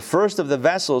 The first of the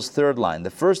vessels, third line,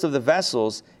 the first of the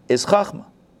vessels is chachma.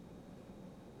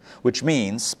 Which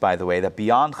means, by the way, that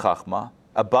beyond chachma,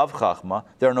 above chachma,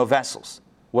 there are no vessels.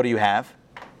 What do you have?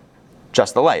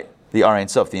 Just the light, the Ein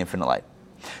Sof, the infinite light.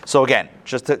 So again,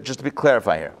 just to be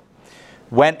clarify here,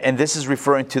 and this is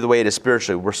referring to the way it is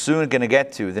spiritually. We're soon going to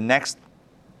get to the next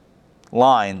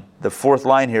line. The fourth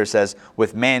line here says,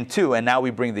 with man too, and now we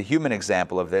bring the human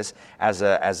example of this as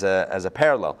a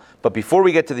parallel. But before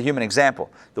we get to the human example,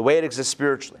 the way it exists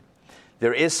spiritually,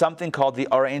 there is something called the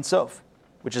Ein Sof,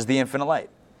 which is the infinite light.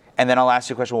 And then I'll ask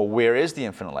you a question, well, where is the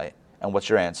infinite light? And what's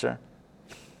your answer?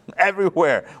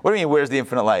 Everywhere. What do you mean, where's the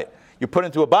infinite light? You put it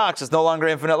into a box, it's no longer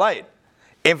infinite light.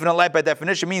 Infinite light, by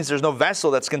definition, means there's no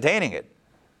vessel that's containing it.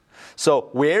 So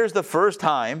where's the first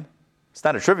time? It's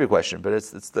not a trivia question, but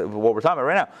it's what we're talking about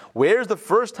right now. Where's the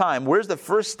first time, where's the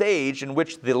first stage in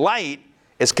which the light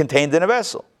is contained in a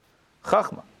vessel?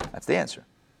 Chachma. That's the answer.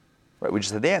 Right? We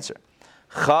just had the answer.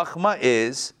 Chachma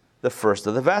is the first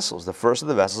of the vessels. The first of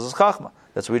the vessels is Chachma.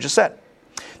 That's what we just said.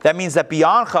 That means that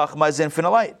beyond Chachma is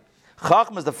infinite light.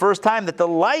 Chachma is the first time that the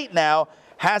light now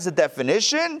has a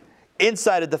definition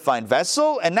inside a defined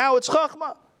vessel, and now it's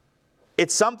Chachma.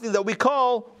 It's something that we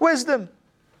call wisdom.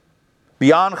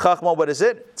 Beyond Chachma, what is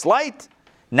it? It's light.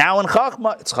 Now in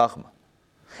Chachma, it's Chachma.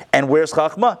 And where's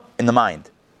Chachma? In the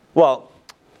mind. Well,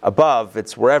 above,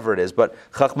 it's wherever it is, but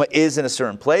Chachma is in a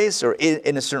certain place, or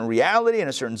in a certain reality, in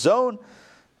a certain zone,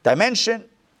 dimension.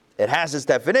 It has its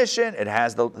definition, it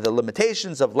has the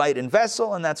limitations of light and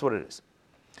vessel, and that's what it is.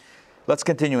 Let's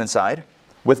continue inside.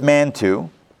 With man too,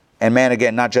 and man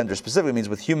again, not gender specifically, means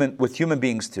with human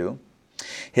beings too.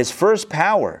 His first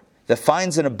power that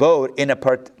finds an abode in a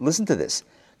listen to this.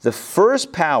 The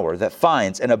first power that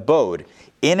finds an abode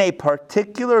in a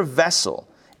particular vessel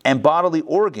and bodily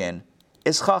organ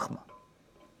is Chachma.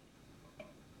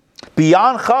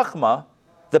 Beyond Chachma,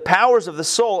 the powers of the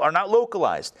soul are not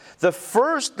localized. The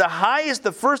first and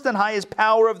highest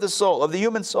power of the soul, of the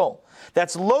human soul,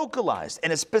 that's localized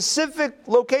in a specific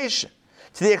location,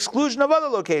 to the exclusion of other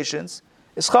locations,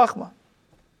 is Chachma.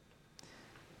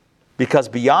 Because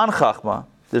beyond Chachma,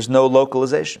 there's no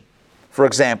localization. For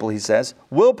example, he says,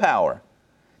 willpower.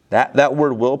 That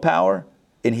word willpower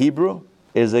in Hebrew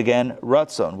is again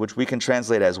ratzon, which we can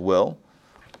translate as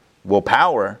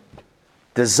willpower,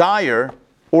 desire,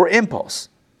 or impulse.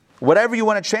 Whatever you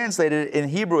want to translate it, in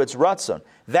Hebrew it's ratzon.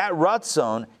 That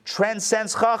ratzon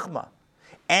transcends chachma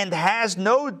and has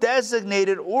no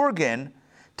designated organ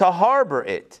to harbor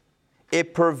it.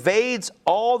 It pervades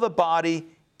all the body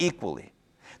equally.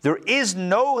 There is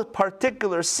no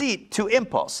particular seat to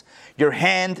impulse. Your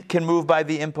hand can move by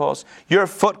the impulse. Your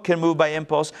foot can move by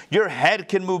impulse. Your head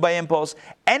can move by impulse.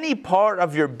 Any part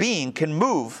of your being can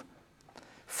move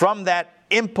from that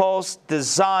impulse,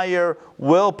 desire,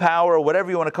 willpower, whatever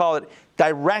you want to call it,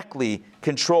 directly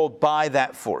controlled by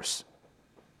that force.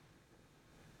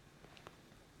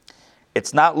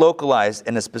 It's not localized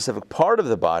in a specific part of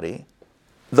the body.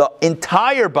 The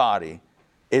entire body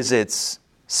is its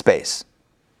space.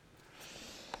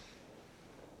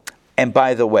 And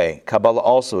by the way, Kabbalah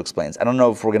also explains, I don't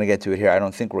know if we're going to get to it here, I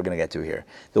don't think we're going to get to it here.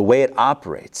 The way it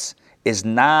operates is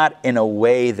not in a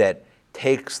way that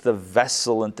takes the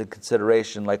vessel into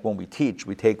consideration, like when we teach,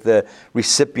 we take the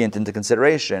recipient into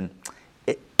consideration.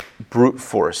 Brute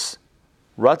force.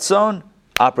 Ratzon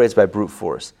operates by brute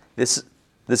force. This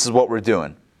is what we're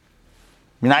doing.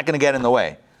 You're not going to get in the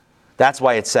way. That's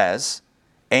why it says,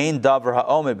 Ein davar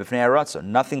ha'omed b'fnei haratzon.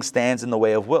 Nothing stands in the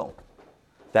way of will.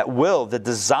 That will, the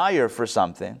desire for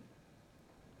something,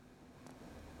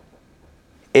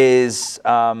 is...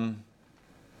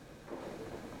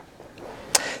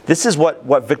 this is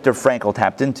what Viktor Frankl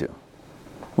tapped into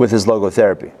with his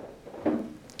logotherapy.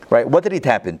 Right? What did he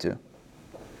tap into?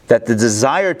 That the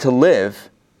desire to live,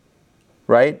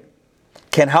 right,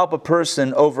 can help a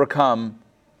person overcome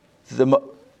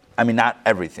not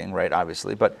everything, right,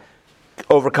 obviously, but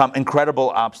overcome incredible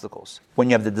obstacles when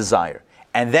you have the desire.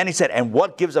 And then he said, and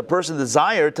what gives a person the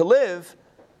desire to live?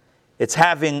 It's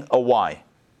having a why.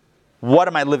 What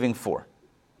am I living for?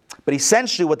 But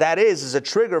essentially what that is a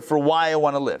trigger for why I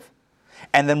want to live.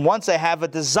 And then once I have a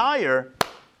desire,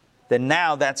 then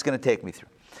now that's going to take me through.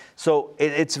 So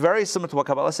it's very similar to what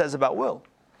Kabbalah says about will.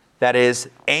 That is,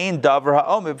 Ein davar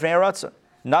ha'omed b'fnei haratzon.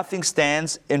 Nothing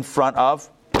stands in front of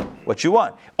what you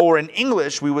want. Or in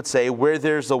English, we would say, where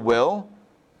there's a will,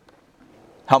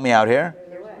 help me out here.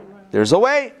 There's a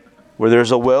way. Where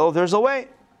there's a will, there's a way.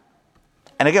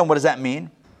 And again, what does that mean?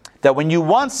 That when you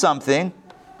want something,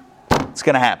 it's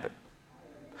going to happen.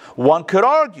 One could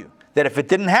argue that if it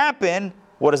didn't happen,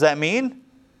 what does that mean?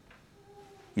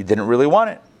 You didn't really want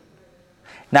it.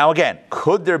 Now again,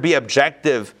 could there be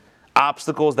objective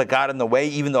obstacles that got in the way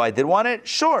even though I did want it?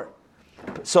 Sure.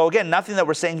 So again, nothing that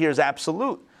we're saying here is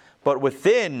absolute. But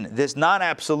within this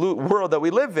non-absolute world that we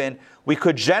live in, we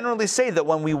could generally say that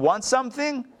when we want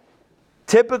something,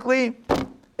 typically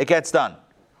it gets done.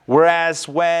 Whereas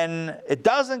when it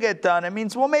doesn't get done, it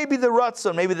means, well, maybe the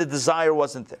ratzon, maybe the desire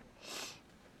wasn't there.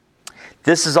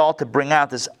 This is all to bring out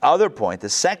this other point, the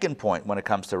second point when it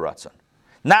comes to ratzon.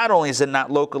 Not only is it not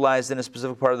localized in a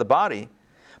specific part of the body,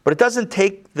 but it doesn't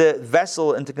take the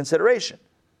vessel into consideration.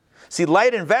 See,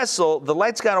 light and vessel, the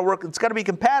light's got to work, it's got to be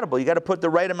compatible. You got to put the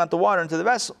right amount of water into the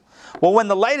vessel. Well, when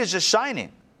the light is just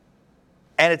shining,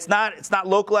 and it's not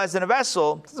localized in a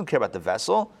vessel, it doesn't care about the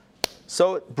vessel,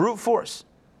 so brute force.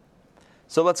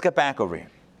 So let's get back over here.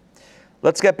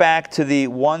 Let's get back to the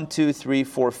 1, 2, 3,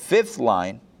 4, 5th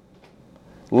line.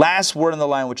 Last word on the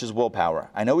line, which is willpower.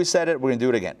 I know we said it, we're going to do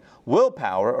it again.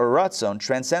 Willpower, or ratzon,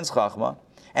 transcends chachma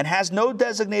and has no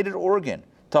designated organ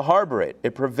to harbor it.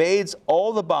 It pervades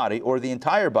all the body, or the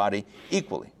entire body,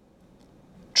 equally.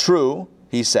 True,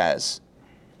 he says,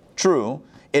 true,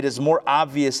 it is more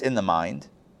obvious in the mind,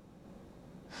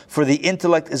 for the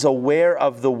intellect is aware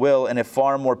of the will in a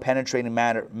far more penetrating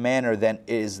manner than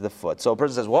is the foot. So a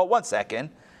person says, well, 1 second.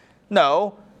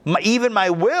 No, even my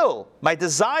will, my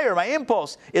desire, my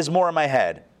impulse is more in my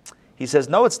head. He says,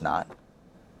 no, it's not.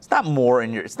 It's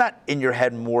not in your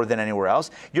head more than anywhere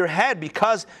else. Your head,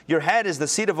 because your head is the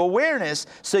seat of awareness,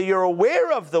 so you're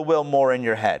aware of the will more in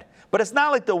your head. But it's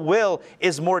not like the will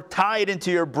is more tied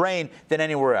into your brain than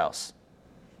anywhere else.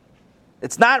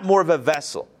 It's not more of a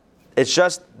vessel. It's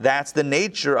just that's the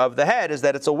nature of the head, is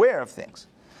that it's aware of things.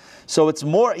 So it's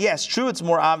more, yes, true, it's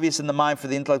more obvious in the mind, for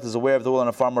the intellect is aware of the will in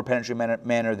a far more penetrating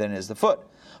manner than is the foot.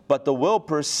 But the will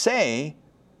per se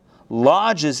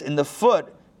lodges in the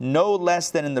foot no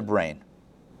less than in the brain.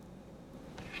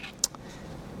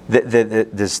 The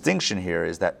distinction here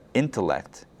is that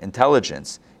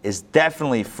intelligence, is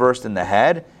definitely first in the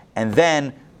head and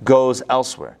then goes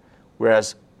elsewhere.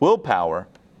 Whereas willpower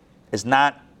is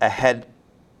not a head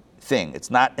thing.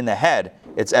 It's not in the head,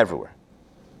 it's everywhere.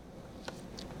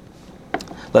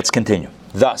 Let's continue.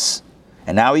 Thus,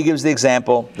 and now he gives the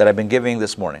example that I've been giving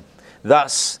this morning.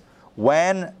 Thus,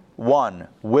 when one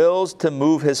wills to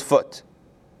move his foot,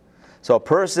 so a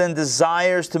person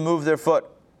desires to move their foot,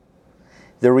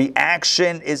 The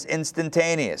reaction is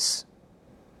instantaneous.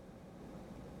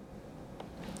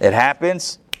 It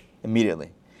happens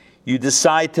immediately. You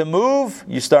decide to move,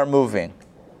 you start moving.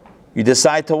 You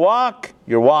decide to walk,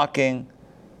 you're walking.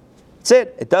 That's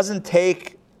it. It doesn't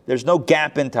take, there's no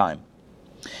gap in time.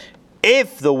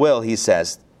 If the will, he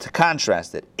says, to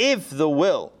contrast it, if the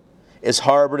will is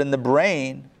harbored in the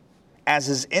brain as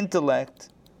his intellect,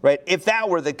 right? If that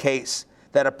were the case,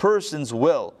 that a person's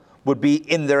will would be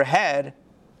in their head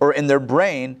or in their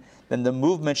brain, then the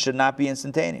movement should not be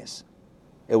instantaneous.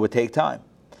 It would take time.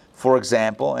 For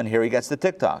example, and here he gets to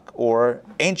TikTok, or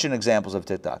ancient examples of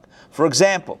TikTok. For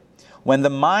example, when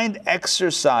the mind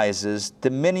exercises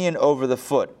dominion over the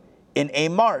foot in a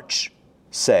march,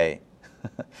 say,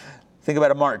 think about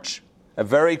a march, a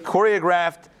very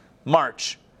choreographed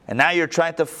march, and now you're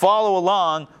trying to follow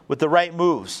along with the right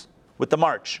moves, with the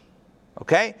march.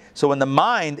 Okay? So when the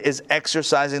mind is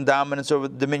exercising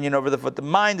dominion over the foot, the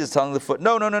mind is telling the foot,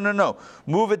 no,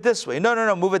 move it this way.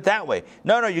 No, move it that way.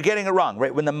 No, you're getting it wrong,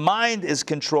 right? When the mind is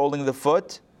controlling the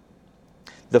foot's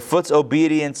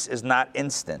obedience is not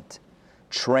instant.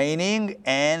 Training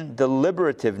and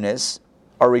deliberativeness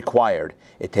are required.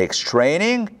 It takes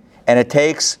training and it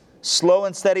takes slow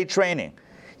and steady training.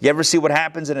 You ever see what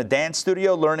happens in a dance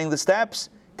studio learning the steps?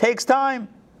 Takes time.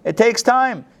 It takes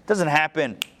time. It doesn't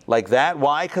happen like that.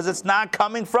 Why? Because it's not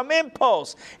coming from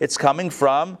impulse. It's coming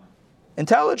from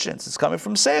intelligence. It's coming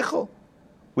from seichel.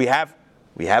 We have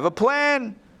a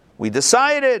plan. We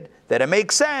decided that it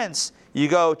makes sense. You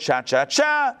go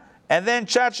cha-cha-cha, and then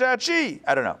cha-cha-chi.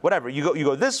 I don't know, whatever. You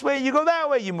go this way, you go that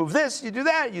way. You move this, you do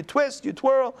that. You twist, you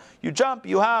twirl, you jump,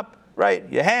 you hop, right?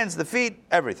 Your hands, the feet,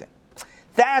 everything.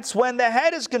 That's when the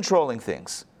head is controlling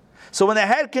things. So when the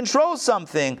head controls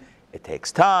something, it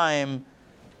takes time.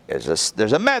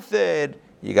 There's a method.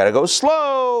 You got to go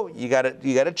slow. You got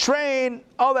to train.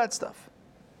 All that stuff.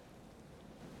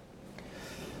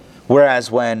 Whereas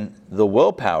when the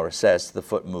willpower says to the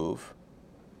foot move,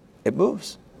 it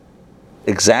moves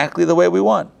exactly the way we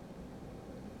want,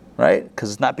 right?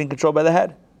 Because it's not being controlled by the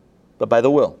head, but by the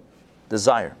will,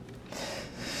 desire.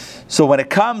 So when it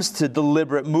comes to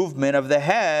deliberate movement of the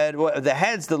head, the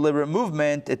head's deliberate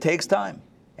movement, it takes time.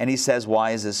 And he says,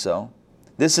 why is this so?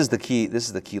 This is the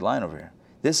key line over here.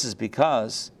 This is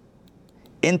because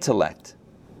intellect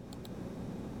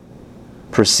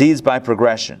proceeds by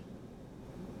progression,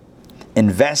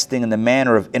 investing in the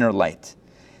manner of inner light.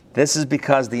 This is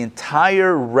because the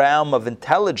entire realm of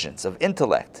intelligence, of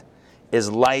intellect, is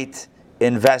light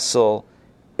in vessel.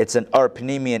 It's an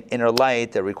arpanemian inner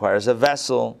light that requires a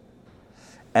vessel.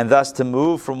 And thus, to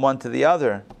move from one to the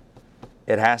other,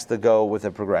 it has to go with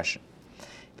a progression.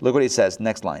 Look what he says,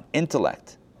 next line.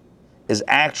 Intellect is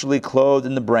actually clothed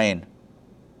in the brain.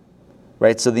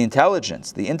 Right? So the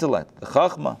intelligence, the intellect, the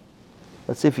chachma.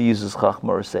 Let's see if he uses chachma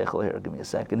or seichel here. Give me a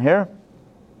second here.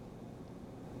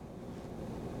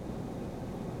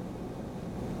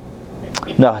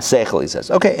 No, seichel, he says.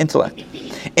 Okay, intellect.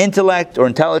 Intellect or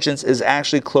intelligence is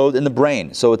actually clothed in the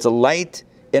brain. So it's a light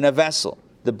in a vessel.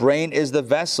 The brain is the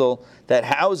vessel that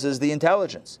houses the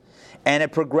intelligence. And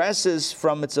it progresses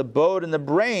from its abode in the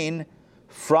brain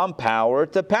from power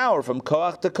to power, from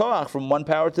koach to koach, from one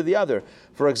power to the other.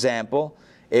 For example,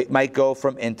 it might go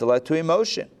from intellect to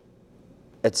emotion,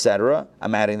 etc.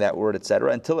 I'm adding that word,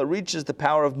 etc., until it reaches the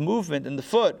power of movement in the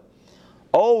foot.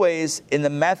 Always in the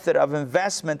method of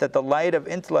investment that the light of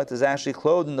intellect is actually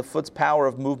clothed in the foot's power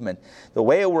of movement. The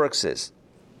way it works is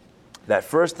that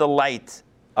first the light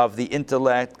of the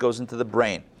intellect goes into the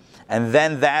brain, and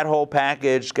then that whole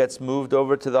package gets moved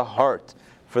over to the heart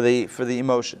for the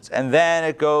emotions, and then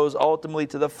it goes ultimately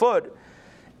to the foot,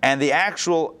 and the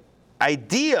actual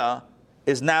idea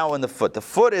is now in the foot. The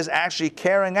foot is actually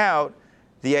carrying out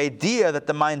the idea that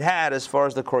the mind had as far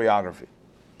as the choreography.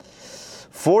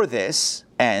 For this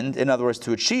end, in other words,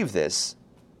 to achieve this,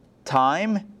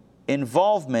 time,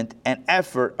 involvement, and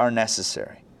effort are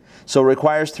necessary. So it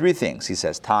requires three things. He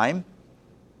says time.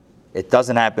 It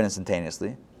doesn't happen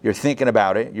instantaneously. You're thinking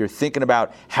about it. You're thinking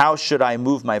about how should I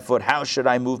move my foot? How should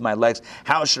I move my legs?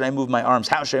 How should I move my arms?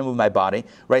 How should I move my body?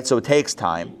 Right? So it takes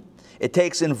time. It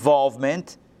takes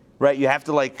involvement. Right? You have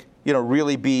to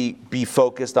really be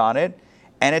focused on it.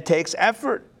 And it takes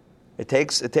effort. It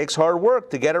takes hard work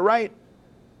to get it right.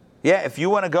 Yeah, if you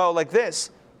want to go like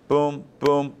this, boom,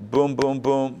 boom, boom, boom,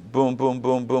 boom, boom, boom,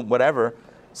 boom, boom, whatever,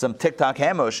 some TikTok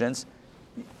hand motions,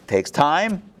 it takes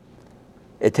time,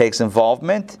 it takes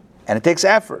involvement, and it takes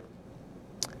effort.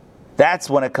 That's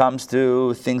when it comes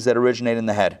to things that originate in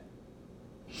the head.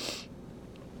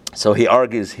 So he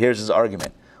argues, here's his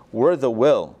argument. Were the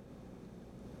will,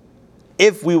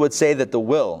 if we would say that the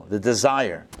will, the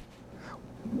desire,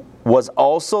 was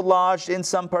also lodged in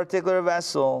some particular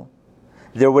vessel,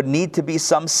 there would need to be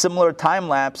some similar time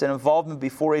lapse and involvement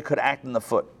before he could act in the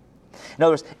foot. In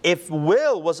other words, if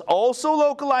will was also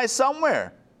localized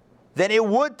somewhere, then it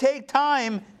would take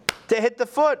time to hit the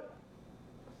foot.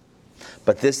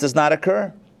 But this does not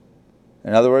occur.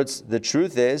 In other words, the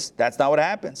truth is, that's not what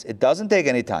happens. It doesn't take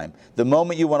any time. The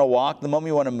moment you want to walk, the moment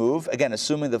you want to move, again,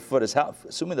 assuming the foot is healthy,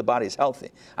 assuming the body is healthy.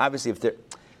 Obviously,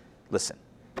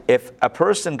 if a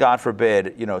person, God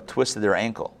forbid, twisted their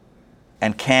ankle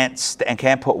and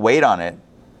can't put weight on it,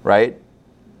 right?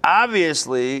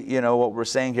 Obviously, what we're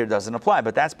saying here doesn't apply.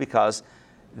 But that's because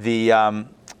the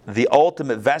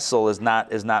ultimate vessel is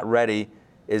not ready.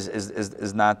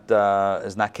 Is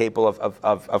not capable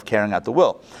of carrying out the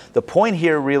will. The point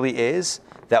here really is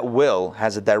that will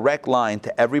has a direct line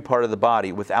to every part of the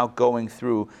body without going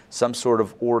through some sort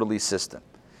of orderly system.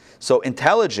 So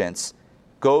intelligence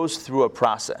goes through a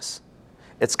process.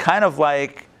 It's kind of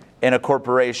like in a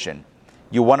corporation.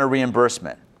 You want a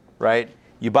reimbursement, right?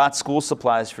 You bought school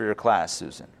supplies for your class,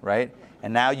 Susan, right?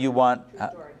 And now you want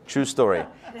true story.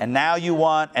 And now you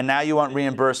want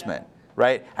reimbursement.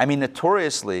 Right? I mean,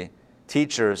 notoriously,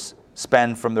 teachers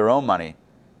spend from their own money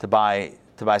to buy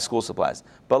school supplies.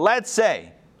 But let's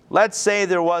say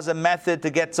there was a method to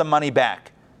get some money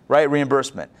back, right?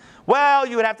 Reimbursement. Well,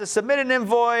 you would have to submit an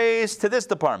invoice to this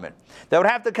department. They would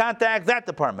have to contact that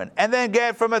department, and then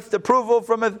get approval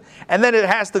and then it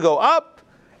has to go up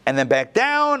and then back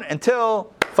down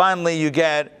until finally you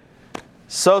get,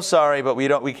 so sorry, but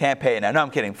we can't pay it now. No,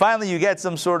 I'm kidding. Finally, you get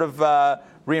some sort of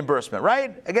reimbursement,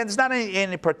 right? Again, it's not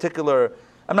any particular.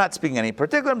 I'm not speaking any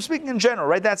particular. I'm speaking in general,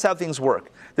 right? That's how things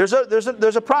work. There's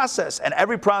a process, and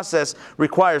every process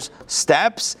requires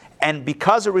steps, and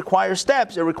because it requires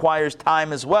steps, it requires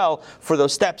time as well for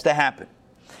those steps to happen.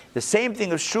 The same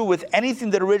thing is true with anything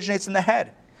that originates in the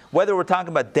head, whether we're talking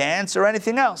about dance or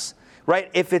anything else, right?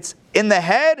 If it's in the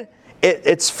head,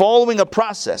 it's following a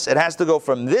process. It has to go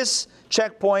from this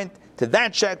checkpoint to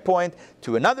that checkpoint,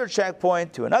 to another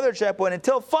checkpoint, to another checkpoint,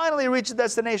 until finally it reaches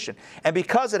destination. And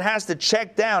because it has to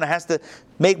check down, it has to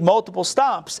make multiple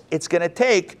stops, it's going to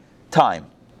take time.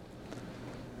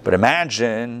 But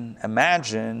imagine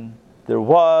there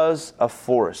was a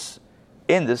force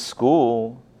in this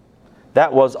school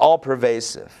that was all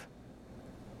pervasive.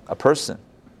 A person,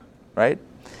 right?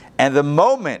 And the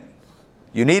moment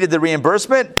you needed the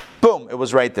reimbursement, boom, it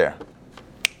was right there.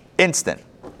 Instant.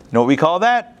 You know what we call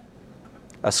that?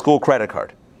 A school credit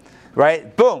card,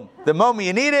 right? Boom. The moment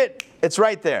you need it, it's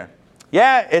right there.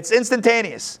 Yeah, it's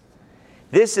instantaneous.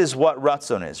 This is what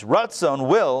Ratzon is. Ratzon,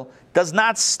 will, does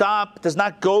not stop, does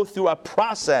not go through a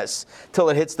process till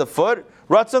it hits the foot.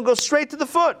 Ratzon goes straight to the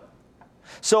foot.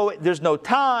 So there's no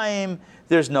time,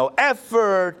 there's no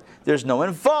effort, there's no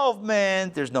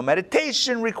involvement, there's no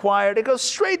meditation required. It goes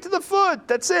straight to the foot.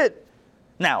 That's it.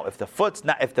 Now, if the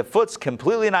foot's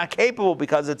completely not capable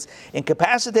because it's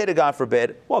incapacitated, God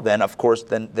forbid, well then, of course,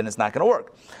 then it's not going to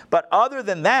work. But other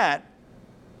than that,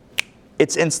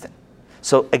 it's instant.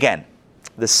 So again,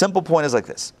 the simple point is like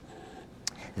this.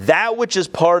 That which is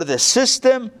part of the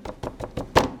system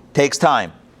takes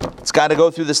time. It's got to go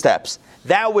through the steps.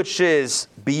 That which is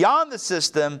beyond the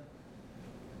system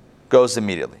goes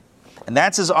immediately. And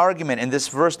that's his argument in this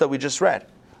verse that we just read.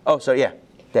 Oh, so yeah,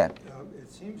 Dan.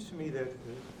 It seems to me that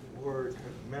the word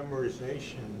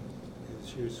memorization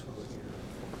is useful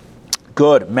here.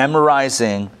 Good.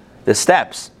 Memorizing the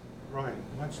steps. Right.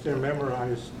 Once they're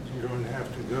memorized, you don't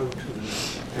have to go to the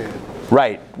head.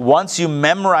 Right. Once you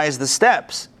memorize the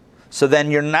steps, so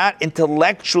then you're not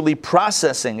intellectually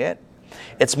processing it.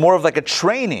 It's more of like a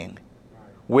training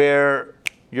where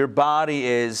your body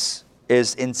is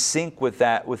in sync with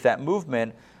that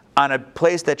movement on a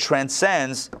place that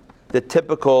transcends the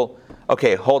typical,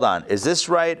 okay, hold on, is this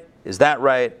right? Is that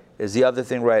right? Is the other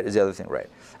thing right? Is the other thing right?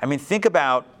 I mean, think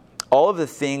about all of the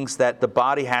things that the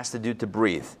body has to do to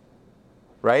breathe,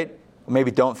 right?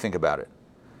 Maybe don't think about it.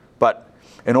 But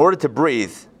in order to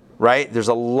breathe, right, there's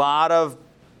a lot of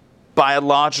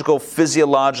biological,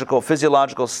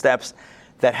 physiological steps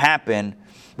that happen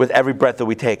with every breath that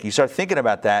we take. You start thinking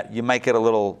about that, you might get a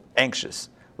little anxious,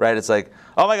 right? It's like,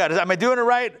 oh my God, am I doing it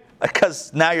right?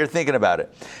 Because now you're thinking about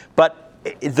it. But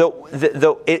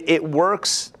it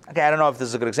works. Okay, I don't know if this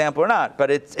is a good example or not,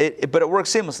 but it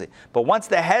works seamlessly. But once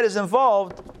the head is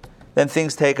involved, then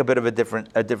things take a bit of a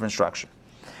different structure.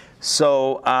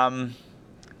 So,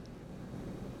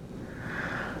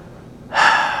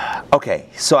 okay,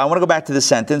 so I want to go back to the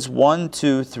sentence. 1,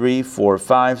 2, 3, 4,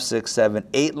 5, 6, 7,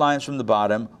 8 lines from the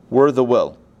bottom. Were the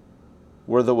will.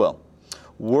 Were the will.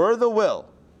 Were the will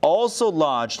also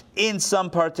lodged in some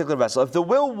particular vessel. If the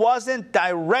will wasn't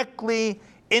directly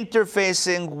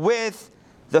interfacing with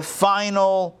the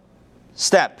final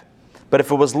step, but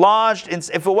if it was lodged,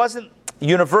 if it wasn't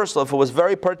universal, if it was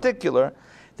very particular,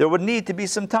 there would need to be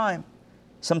some time,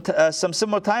 some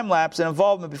similar time lapse and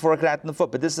involvement before it could act in the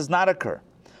foot. But this does not occur.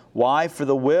 Why? For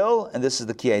the will, and this is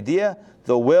the key idea,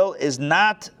 the will is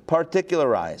not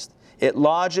particularized. It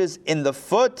lodges in the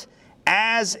foot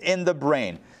as in the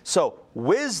brain. So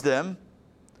wisdom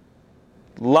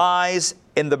lies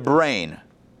in the brain.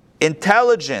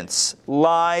 Intelligence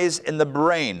lies in the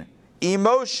brain.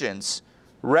 Emotions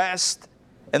rest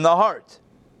in the heart.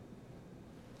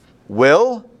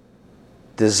 Will,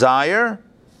 desire,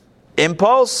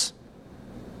 impulse,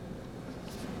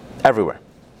 everywhere.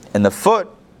 In the foot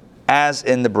as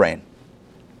in the brain.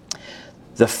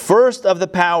 The first of the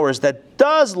powers that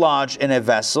does lodge in a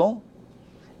vessel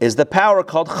is the power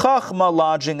called chachma,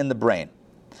 lodging in the brain.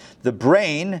 The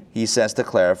brain, he says to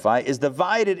clarify, is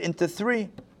divided into three.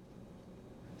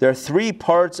 There are three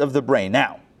parts of the brain.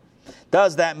 Now,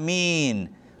 does that mean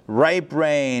right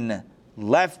brain,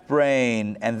 left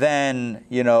brain, and then,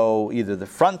 either the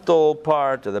frontal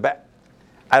part or the back?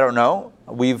 I don't know.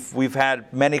 We've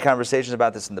had many conversations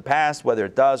about this in the past, whether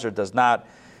it does or does not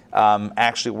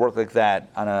actually work like that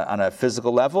on a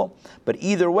physical level. But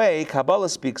either way, Kabbalah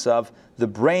speaks of the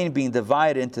brain being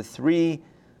divided into three,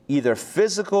 either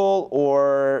physical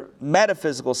or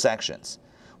metaphysical sections,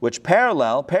 which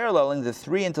paralleling the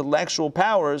three intellectual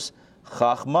powers,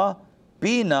 Chachma,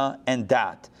 Bina, and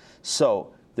Dat.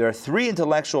 So there are three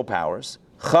intellectual powers: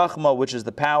 Chachma, which is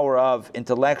the power of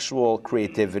intellectual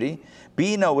creativity;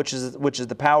 Bina, which is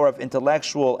the power of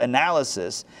intellectual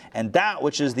analysis; and Dat,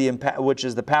 which is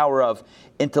the power of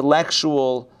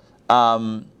intellectual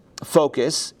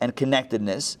focus and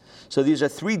connectedness. So these are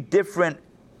three different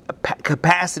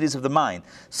capacities of the mind.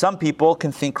 Some people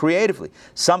can think creatively.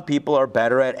 Some people are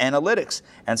better at analytics.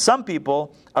 And some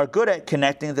people are good at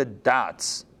connecting the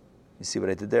dots. You see what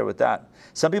I did there with that?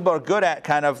 Some people are good at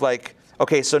kind of like,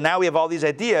 okay, so now we have all these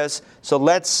ideas, so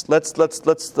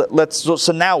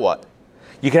so now what?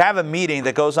 You can have a meeting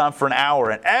that goes on for an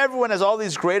hour and everyone has all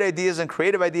these great ideas and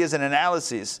creative ideas and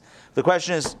analyses. The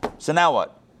question is, so now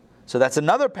what? So that's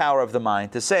another power of the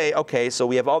mind to say, okay, so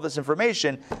we have all this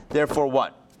information, therefore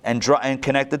what? And draw and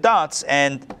connect the dots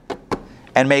and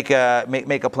make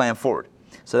a plan forward.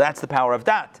 So that's the power of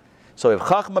Dat. So we have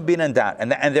Chachma, Bina, and Dat.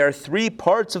 And there are three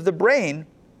parts of the brain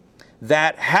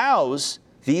that house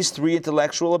these three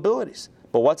intellectual abilities.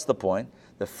 But what's the point?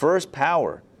 The first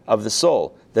power of the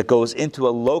soul that goes into a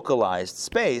localized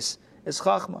space is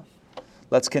Chachma.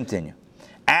 Let's continue.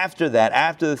 After that,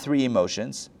 after the three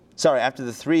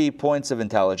points of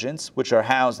intelligence, which are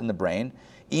housed in the brain,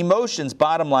 emotions,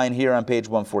 bottom line here on page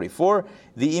 144,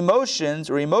 the emotions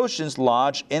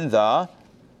lodge in the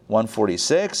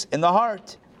 146, in the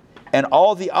heart. And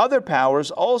all the other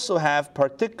powers also have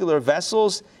particular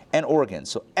vessels and organs.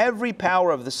 So every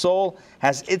power of the soul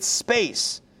has its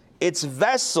space, its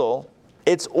vessel,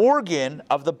 its organ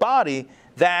of the body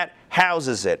that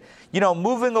houses it.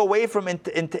 Moving away from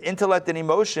intellect and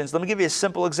emotions, let me give you a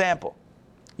simple example.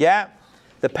 Yeah?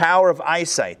 The power of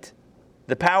eyesight,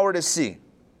 the power to see.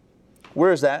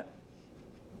 Where is that?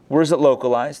 Where is it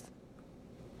localized?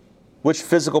 Which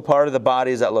physical part of the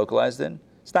body is that localized in?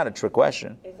 It's not a trick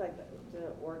question. It's like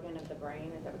the organ of the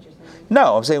brain. Is that what you're saying?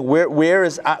 No, I'm saying where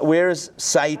is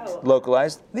sight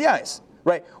localized? The eyes,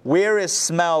 right? Where is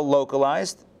smell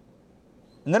localized?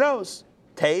 In the nose.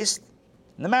 Taste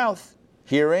in the mouth.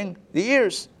 Hearing the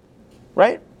ears,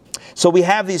 right? So we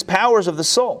have these powers of the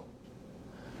soul.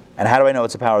 And how do I know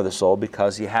it's a power of the soul?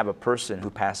 Because you have a person who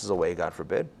passes away, God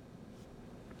forbid.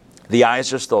 The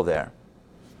eyes are still there.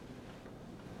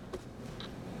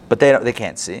 But they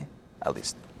can't see, at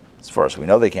least as far as we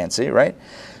know they can't see, right?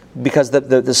 Because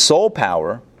the soul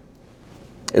power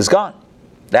is gone.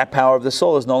 That power of the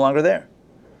soul is no longer there.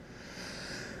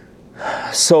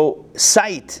 So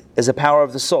sight is a power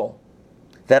of the soul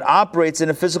that operates in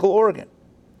a physical organ.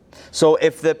 So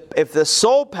if the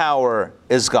soul power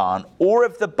is gone, or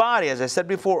if the body, as I said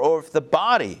before, or if the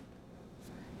body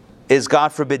is,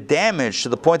 God forbid, damaged to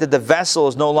the point that the vessel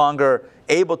is no longer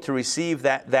able to receive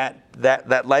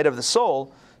that light of the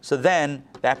soul, so then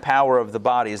that power of the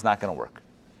body is not going to work.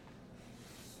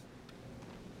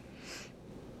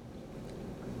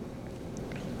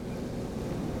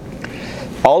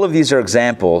 All of these are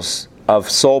examples of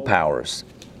soul powers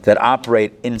that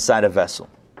operate inside a vessel.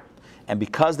 And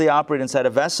because they operate inside a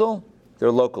vessel,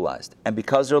 they're localized. And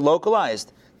because they're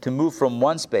localized, to move from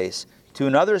one space to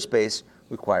another space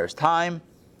requires time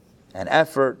and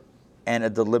effort and a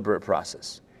deliberate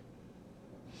process.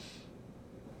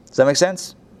 Does that make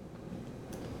sense?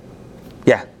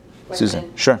 Yeah, Question.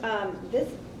 Susan. Sure.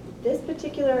 This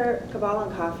particular Kabbalah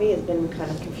and coffee has been kind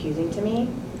of confusing to me.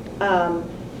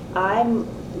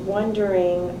 I'm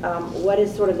wondering what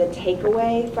is sort of the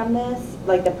takeaway from this,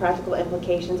 like the practical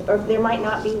implications, or if there might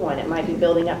not be one. It might be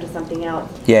building up to something else.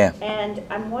 Yeah. And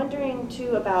I'm wondering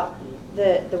too about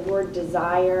the word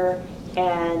desire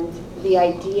and the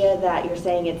idea that you're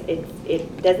saying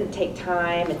it doesn't take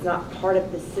time, it's not part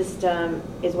of the system,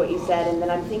 is what you said. And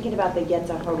then I'm thinking about the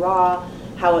Yetzer Hara,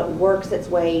 how it works its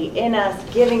way in us,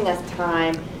 giving us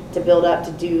time to build up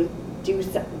to do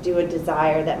a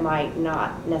desire that might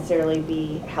not necessarily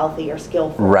be healthy or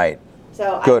skillful. Right.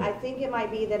 So I think it might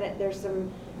be that there's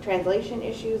some translation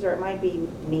issues, or it might be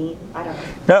me. I don't know.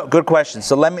 No, good question.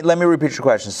 So let me repeat your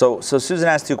question. So Susan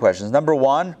asked two questions. Number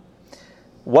one,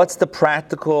 what's the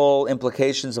practical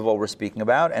implications of what we're speaking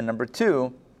about? And number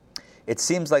two, it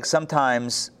seems like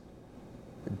sometimes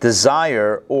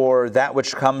desire, or that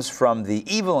which comes from the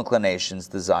evil inclinations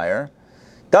desire,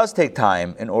 does take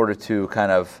time in order to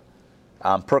kind of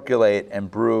percolate and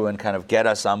brew and kind of get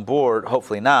us on board,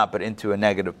 hopefully not, but into a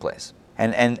negative place.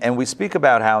 And we speak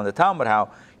about how in the Talmud,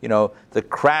 how, you know, the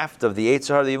craft of the Yetzer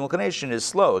Hara, the evil inclination, is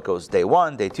slow. It goes day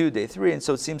 1, day 2, day 3, and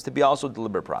so it seems to be also a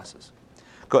deliberate process.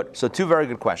 Good. So two very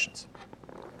good questions.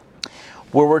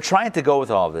 Where we're trying to go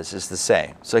with all of this is to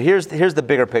say, so here's the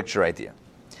bigger picture idea.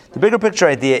 The bigger picture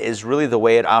idea is really the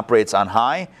way it operates on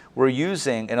high. We're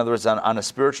using, in other words, on a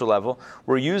spiritual level,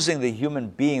 we're using the human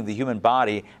being, the human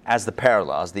body, as the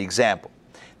parallel, as the example.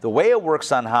 The way it works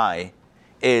on high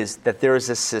is that there is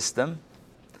a system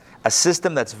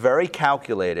that's very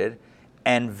calculated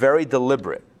and very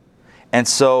deliberate. And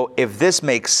so if this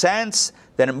makes sense,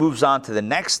 then it moves on to the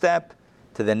next step,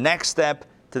 to the next step,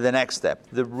 to the next step.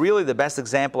 Really the best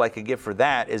example I could give for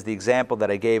that is the example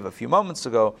that I gave a few moments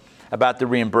ago about the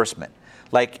reimbursement.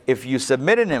 Like if you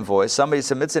submit an invoice, somebody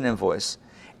submits an invoice,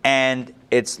 and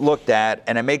it's looked at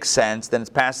and it makes sense, then it's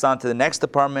passed on to the next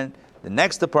department, the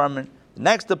next department, the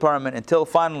next department, until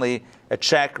finally a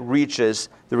check reaches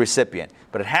the recipient.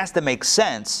 But it has to make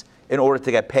sense in order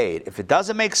to get paid. If it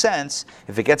doesn't make sense,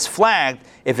 if it gets flagged,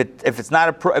 if it's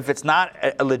not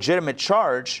a legitimate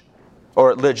charge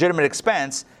or legitimate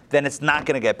expense, then it's not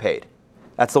going to get paid.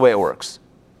 That's the way it works.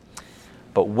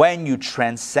 But when you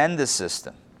transcend the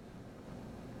system,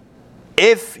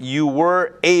 if you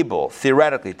were able,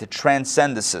 theoretically, to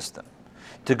transcend the system,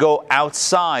 to go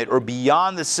outside or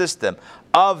beyond the system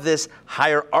of this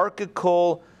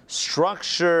hierarchical,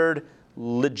 structured,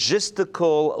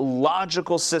 logistical,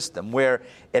 logical system where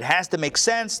it has to make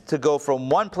sense to go from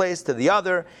one place to the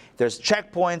other, there's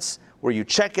checkpoints where you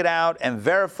check it out and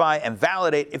verify and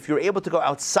validate. If you're able to go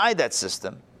outside that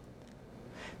system,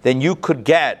 then you could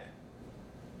get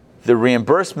the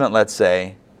reimbursement, let's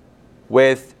say,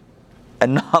 with a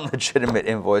non-legitimate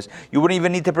invoice. You wouldn't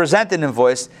even need to present an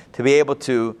invoice to be able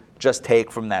to just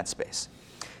take from that space.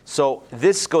 So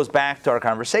this goes back to our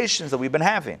conversations that we've been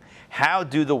having. How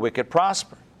do the wicked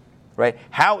prosper? Right?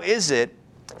 How is it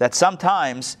that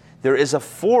sometimes there is a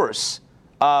force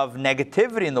of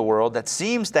negativity in the world that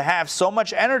seems to have so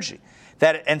much energy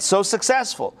and so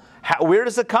successful? Where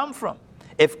does it come from?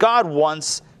 If God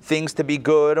wants things to be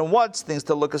good and wants things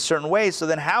to look a certain way, so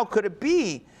then how could it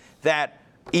be that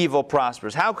evil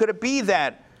prospers? How could it be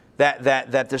that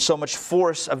there's so much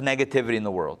force of negativity in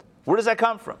the world? Where does that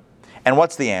come from? And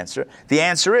what's the answer? The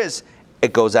answer is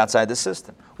it goes outside the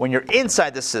system. When you're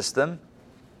inside the system,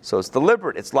 so it's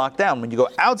deliberate, it's locked down. When you go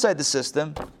outside the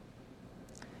system,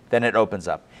 then it opens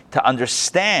up. To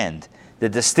understand the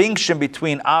distinction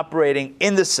between operating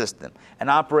in the system and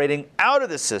operating out of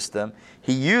the system,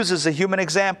 he uses a human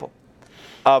example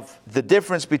of the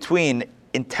difference between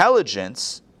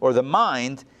intelligence or the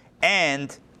mind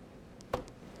and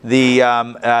the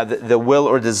will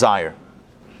or desire.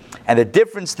 And the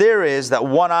difference there is that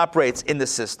one operates in the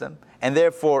system, and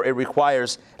therefore it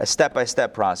requires a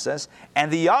step-by-step process,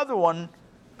 and the other one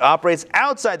operates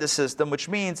outside the system, which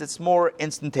means it's more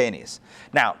instantaneous.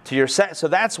 Now, so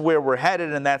that's where we're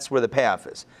headed, and that's where the payoff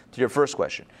is, to your first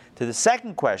question. To the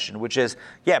second question, which is,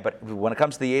 but when it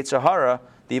comes to the Yetzer Hara,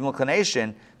 the evil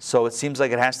inclination, so it seems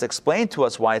like it has to explain to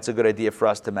us why it's a good idea for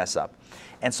us to mess up.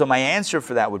 And so my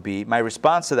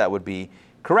response to that would be,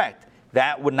 correct.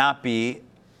 That would not be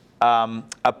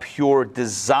a pure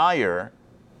desire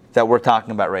that we're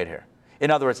talking about right here. In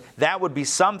other words, that would be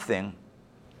something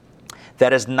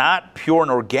that is not pure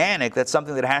and organic. That's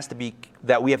something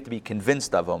that we have to be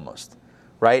convinced of almost,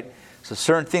 right? So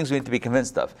certain things we need to be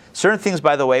convinced of. Certain things,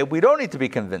 by the way, we don't need to be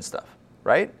convinced of,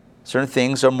 right? Certain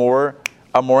things are more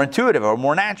intuitive or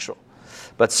more natural.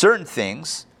 But certain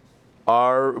things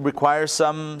require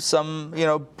some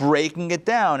breaking it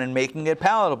down and making it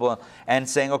palatable and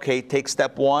saying, okay, take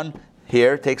step 1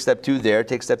 here, take step 2 there,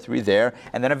 take step 3 there,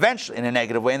 and then eventually, in a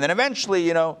negative way, and then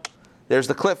eventually, there's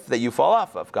the cliff that you fall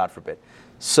off of, God forbid.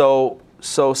 So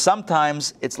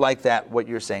sometimes it's like that, what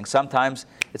you're saying. Sometimes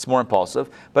it's more impulsive.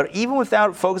 But even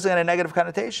without focusing on a negative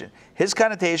connotation, his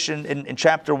connotation in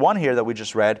chapter 1 here that we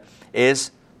just read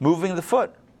is moving the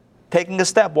foot, taking a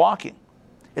step, walking.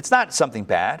 It's not something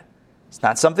bad. It's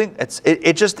not something, it's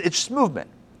just movement.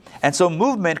 And so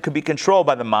movement could be controlled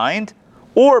by the mind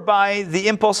or by the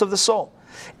impulse of the soul.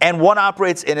 And one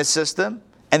operates in a system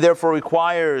and therefore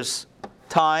requires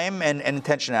time and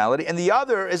intentionality, and the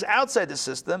other is outside the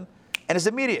system and is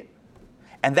immediate.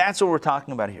 And that's what we're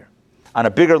talking about here. On a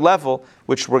bigger level,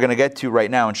 which we're going to get to right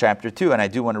now in chapter 2, and I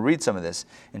do want to read some of this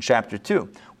in chapter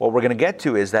 2. What we're going to get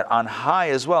to is that on high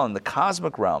as well, in the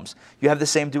cosmic realms, you have the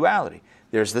same duality.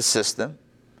 There's the system,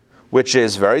 which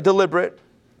is very deliberate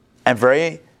and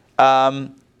very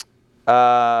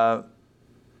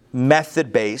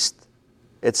method-based.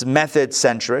 It's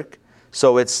method-centric.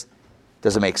 So does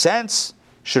it make sense?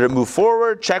 Should it move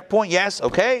forward? Checkpoint, yes,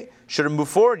 okay. Should it move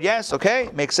forward? Yes, okay,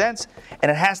 makes sense. And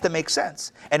it has to make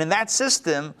sense. And in that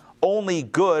system, only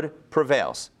good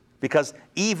prevails because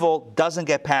evil doesn't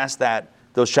get past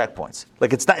those checkpoints.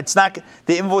 Like it's not.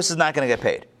 The invoice is not going to get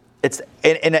paid. It's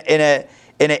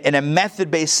in a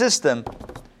method-based system.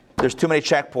 There's too many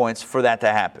checkpoints for that to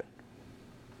happen.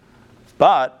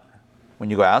 But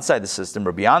when you go outside the system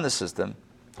or beyond the system,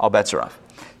 all bets are off.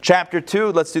 Chapter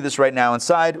 2, let's do this right now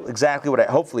inside.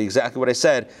 Hopefully exactly what I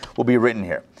said will be written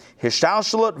here.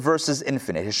 Hishtalshalut versus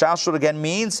infinite. Hishtalshalut again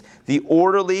means the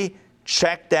orderly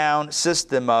check-down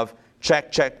system of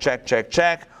check, check, check, check,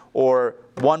 check, or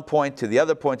one point to the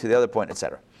other point to the other point,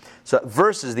 etc. So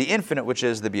versus the infinite, which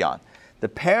is the beyond. The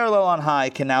parallel on high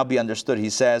can now be understood,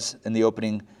 he says in the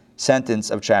opening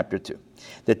sentence of chapter 2.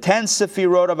 The 10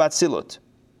 Sefirot of Atzilut.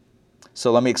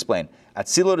 So let me explain.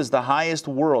 Atzilut is the highest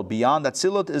world. Beyond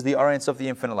Atzilut is the Ariance of the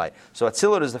infinite light. So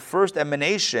Atzilut is the first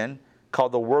emanation,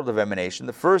 called the world of emanation,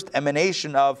 the first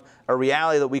emanation of a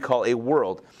reality that we call a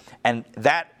world. And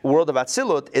that world of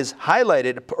Atzilut is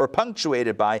highlighted or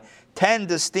punctuated by 10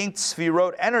 distinct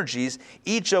Sefirot energies,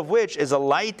 each of which is a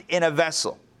light in a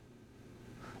vessel.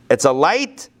 It's a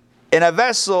light in a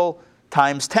vessel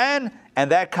times 10,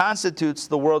 and that constitutes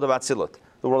the world of Atzilut,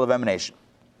 the world of emanation.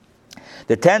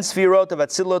 The 10 Sefirot of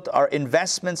Atzilut are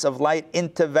investments of light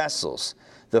into vessels.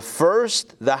 The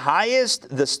first, the highest,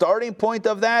 the starting point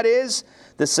of that is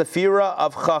the Sephira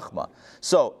of Chachma.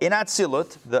 So in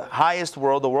Atzilut, the highest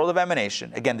world, the world of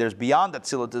emanation, again, there's beyond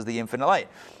Atzilut is the infinite light.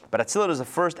 But Atzilut is the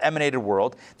first emanated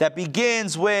world that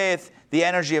begins with the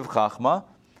energy of Chachma,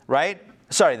 right?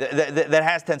 Sorry, that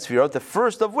has 10 Sefirot, the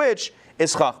first of which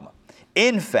is Chachma.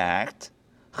 In fact,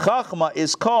 Chachma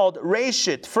is called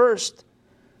Reshit first.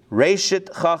 Reshit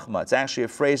Chachma. It's actually a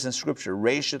phrase in Scripture.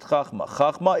 Reshit Chachma.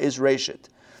 Chachma is Reshit.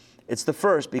 It's the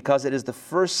first because it is the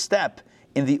first step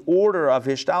in the order of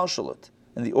Hishtalshalut.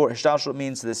 And the order, Hishtalshalut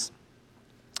means this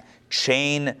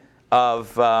chain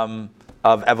of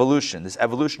evolution, this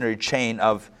evolutionary chain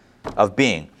of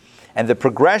being. And the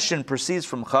progression proceeds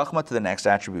from Chachma to the next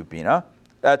attribute Bina,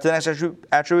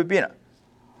 Bina.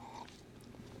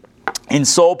 In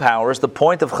soul powers, the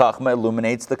point of Chachma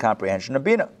illuminates the comprehension of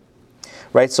Bina.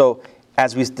 Right? So,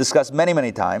 as we discussed many,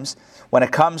 many times, when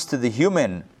it comes to the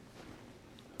human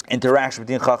interaction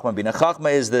between Chachma and Bina,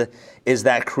 Chachma is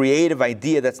that creative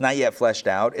idea that's not yet fleshed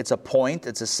out. It's a point,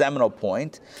 it's a seminal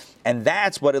point, and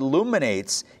that's what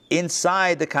illuminates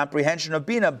inside the comprehension of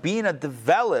Bina. Bina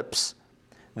develops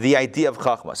the idea of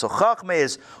Chachma. So Chachma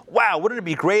is, wow, wouldn't it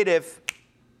be great if...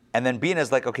 And then Bina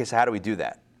is like, okay, so how do we do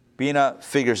that? Bina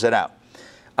figures it out.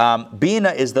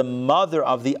 Bina is the mother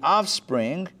of the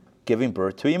offspring giving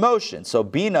birth to emotion. So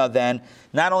Bina then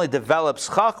not only develops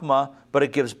Chachma, but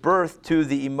it gives birth to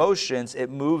the emotions. It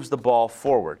moves the ball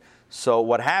forward. So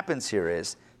what happens here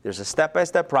is there's a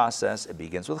step-by-step process. It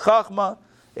begins with Chachma,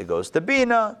 it goes to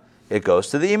Bina, it goes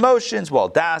to the emotions, well,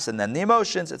 Das, and then the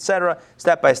emotions, etc.,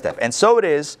 step by step. And so it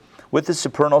is with the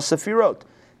supernal Sefirot.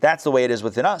 That's the way it is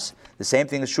within us. The same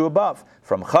thing is true above.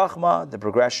 From Chachma, the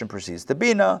progression proceeds to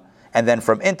Bina, and then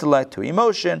from intellect to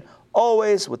emotion,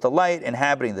 always with the light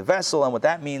inhabiting the vessel. And what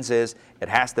that means is it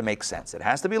has to make sense. It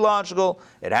has to be logical.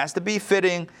 It has to be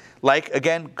fitting. Like,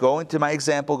 again, going back to my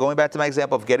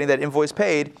example of getting that invoice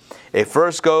paid, it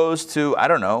first goes to, I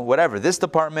don't know, whatever, this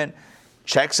department,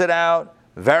 checks it out,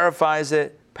 verifies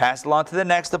it, passes it on to the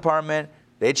next department,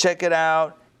 they check it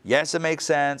out, Yes, it makes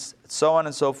sense, so on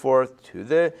and so forth, to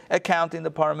the accounting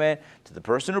department, to the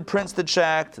person who prints the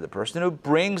check, to the person who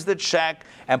brings the check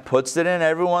and puts it in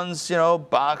everyone's,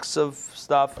 box of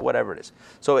stuff, whatever it is.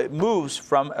 So it moves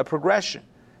from a progression.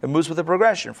 It moves with a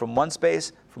progression from one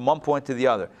space, from one point to the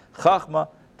other. Chachma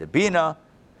to bina,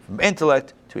 from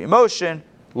intellect to emotion,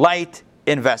 light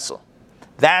in vessel.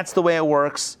 That's the way it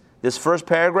works. This first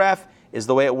paragraph is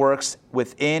the way it works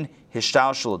within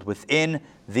Hishtalshalut, within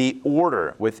the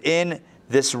order, within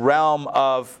this realm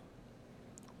of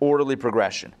orderly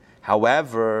progression.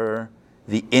 However,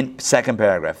 the second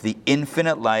paragraph, the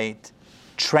infinite light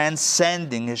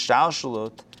transcending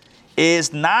Hishtalshalut,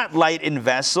 is not light in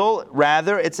vessel,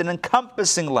 rather it's an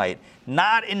encompassing light,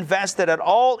 not invested at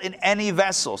all in any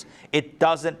vessels. It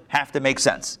doesn't have to make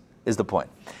sense, is the point.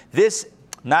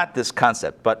 Not this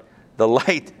concept, but the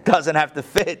light doesn't have to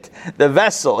fit the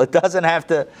vessel.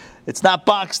 It's not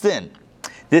boxed in.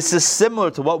 This is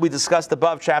similar to what we discussed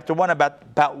above, chapter 1,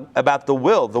 about the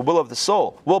will of the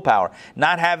soul, willpower,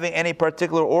 not having any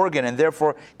particular organ and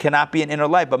therefore cannot be an inner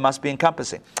light, but must be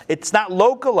encompassing. It's not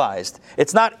localized.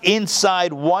 It's not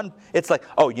inside one. It's like,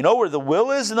 where the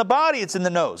will is in the body? It's in the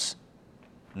nose.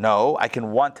 No, I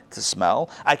can want to smell.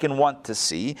 I can want to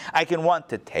see. I can want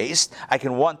to taste. I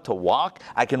can want to walk.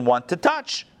 I can want to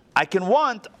touch. I can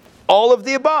want all of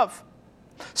the above.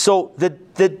 So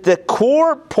the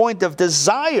core point of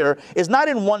desire is not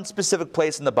in one specific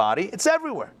place in the body, it's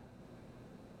everywhere.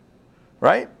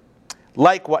 Right?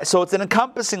 Likewise, so it's an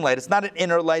encompassing light. It's not an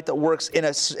inner light that works in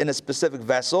a specific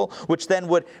vessel, which then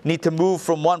would need to move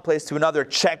from one place to another,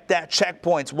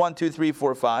 checkpoints, 1, 2, 3,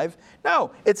 4, 5.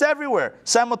 No, it's everywhere,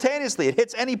 simultaneously. It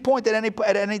hits any point at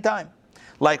any time.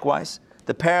 Likewise,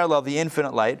 the parallel, the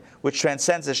infinite light, which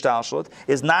transcends Hishtalshalut,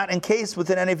 is not encased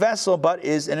within any vessel, but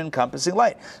is an encompassing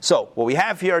light. So, what we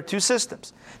have here are two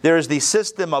systems. There is the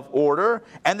system of order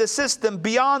and the system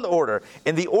beyond order.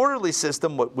 In the orderly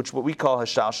system, which what we call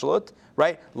Hishtalshalut,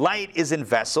 right? Light is in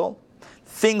vessel.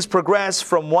 Things progress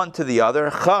from one to the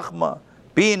other. Chachma,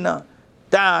 Bina,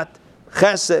 Dat,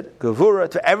 Chesed,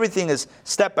 Gevura. Everything is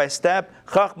step by step.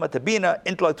 Chachma to Bina,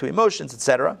 intellect to emotions,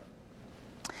 etc.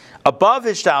 Above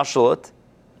Hishtalshalut,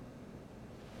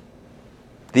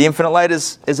 the infinite light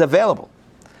is available.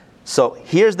 So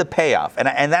here's the payoff,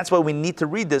 and that's why we need to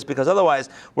read this, because otherwise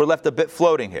we're left a bit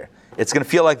floating here. It's going to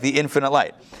feel like the infinite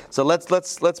light. So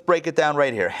let's break it down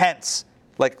right here. Hence,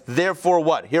 therefore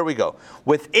what? Here we go.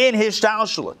 Within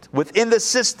Hishtalshalut, within the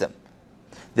system,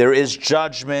 there is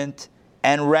judgment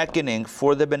and reckoning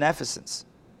for the beneficence.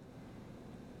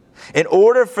 In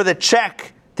order for the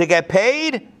check to get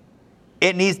paid,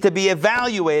 it needs to be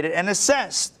evaluated and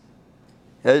assessed.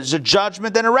 There's a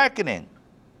judgment and a reckoning.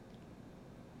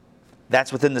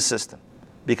 That's within the system.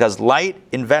 Because light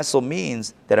in vessel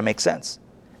means that it makes sense.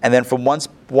 And then from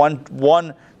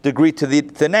one degree to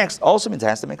the next also means it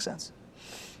has to make sense.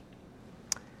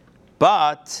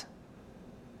 But,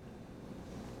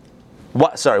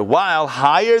 while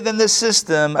higher than the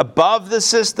system, above the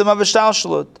system of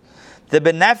Hishtalshalut, the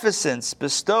beneficence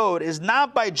bestowed is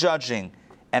not by judging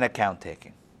and account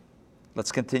taking.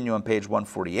 Let's continue on page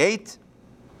 148.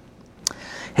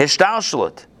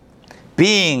 Hishtalshalut,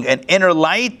 being an inner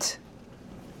light,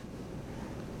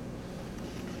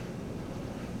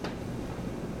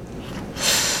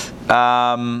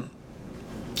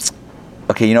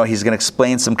 he's going to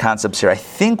explain some concepts here. I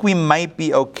think we might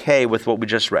be okay with what we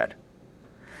just read.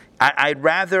 I'd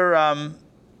rather...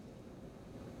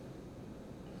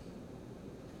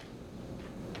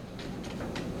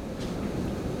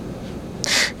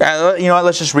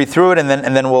 let's just read through it and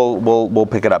then we'll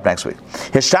pick it up next week.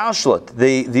 Hishtalshalut,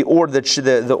 the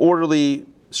orderly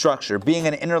structure, being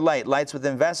an inner light, lights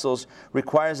within vessels,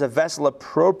 requires a vessel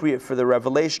appropriate for the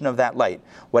revelation of that light.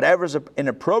 Whatever is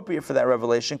inappropriate for that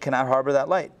revelation cannot harbor that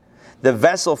light. The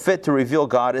vessel fit to reveal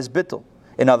God is bittul.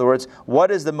 In other words, what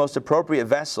is the most appropriate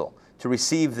vessel to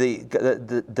receive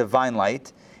the divine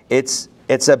light? It's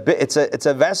a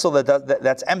vessel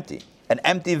that's empty. An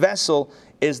empty vessel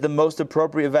is the most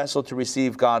appropriate vessel to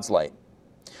receive God's light.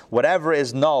 Whatever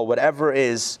is null, whatever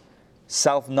is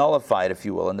self-nullified, if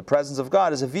you will, in the presence of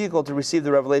God, is a vehicle to receive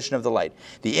the revelation of the light.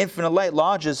 The infinite light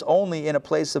lodges only in a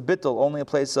place of bittul, only a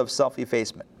place of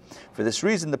self-effacement. For this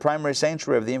reason, the primary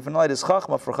sanctuary of the infinite light is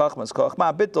Chachma, for Chachma is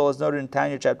Kochma. Bittul is noted in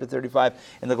Tanya chapter 35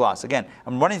 in the gloss. Again,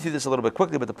 I'm running through this a little bit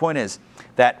quickly, but the point is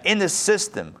that in this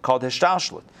system called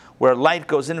Hishtalshalut, where light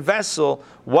goes in vessel,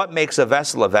 what makes a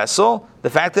vessel a vessel? The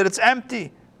fact that it's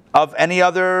empty of any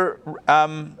other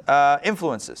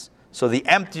influences. So the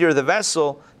emptier the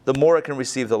vessel, the more it can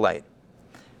receive the light.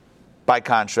 By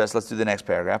contrast, let's do the next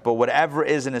paragraph. But whatever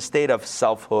is in a state of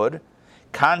selfhood,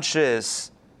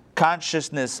 conscious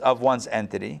consciousness of one's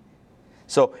entity.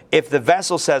 So if the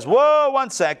vessel says, whoa, 1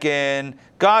 second,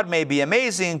 God may be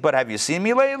amazing, but have you seen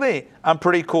me lately? I'm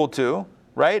pretty cool too,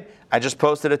 right? I just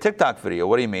posted a TikTok video.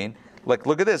 What do you mean? Like,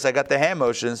 look at this. I got the hand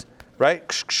motions, right?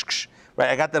 Right?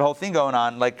 I got that whole thing going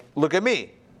on. Like, look at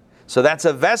me. So that's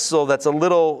a vessel that's a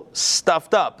little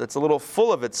stuffed up, that's a little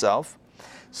full of itself.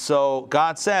 So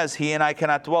God says, he and I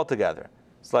cannot dwell together.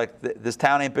 It's like this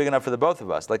town ain't big enough for the both of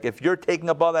us. Like if you're taking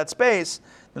up all that space,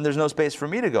 then there's no space for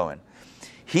me to go in.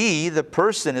 He, the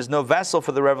person, is no vessel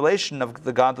for the revelation of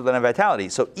the God, the light, and vitality.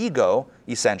 So ego,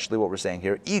 essentially what we're saying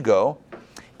here, ego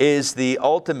is the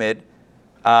ultimate,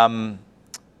 what's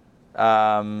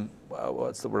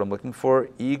the word I'm looking for?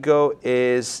 Ego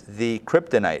is the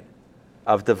kryptonite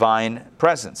of divine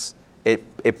presence.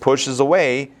 It pushes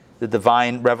away the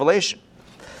divine revelation.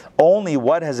 Only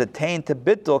what has attained to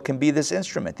bittul can be this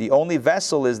instrument. The only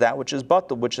vessel is that which is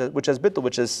bittul, which has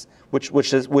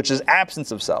bittul, which is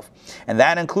absence of self, and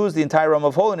that includes the entire realm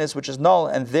of holiness, which is null.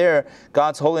 And there,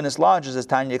 God's holiness lodges, as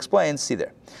Tanya explains. See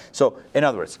there. So, in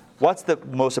other words, what's the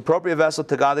most appropriate vessel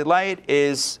to godly light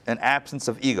is an absence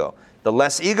of ego. The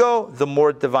less ego, the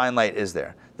more divine light is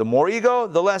there. The more ego,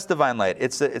 the less divine light.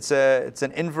 It's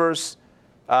an inverse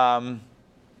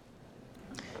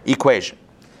equation.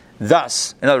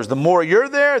 Thus, in other words, the more you're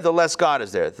there, the less God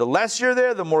is there. The less you're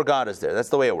there, the more God is there. That's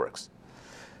the way it works.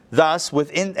 Thus,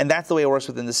 and that's the way it works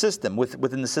within the system,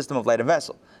 within the system of light and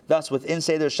vessel. Thus, within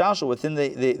Seder Shalshal, within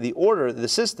the order, the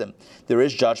system, there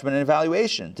is judgment and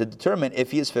evaluation to determine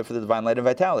if he is fit for the divine light and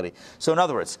vitality. So in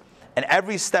other words, and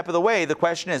every step of the way, the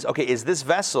question is, okay, is this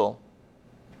vessel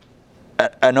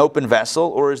an open vessel,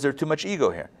 or is there too much ego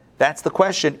here? That's the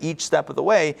question each step of the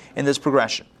way in this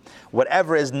progression.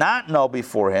 Whatever is not null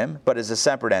before him, but is a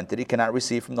separate entity, cannot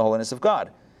receive from the holiness of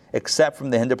God, except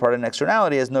from the hinder part and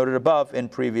externality, as noted above in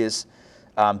previous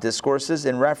discourses,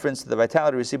 in reference to the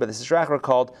vitality received by the Sishrachar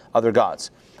called other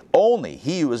gods. Only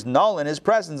he who is null in his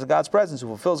presence, in God's presence, who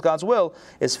fulfills God's will,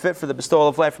 is fit for the bestowal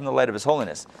of light from the light of his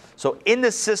holiness. So in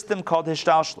this system called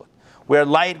Hishtalshlut, where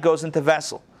light goes into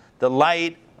vessel, the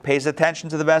light pays attention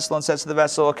to the vessel and says to the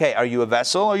vessel, okay, are you a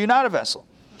vessel or are you not a vessel?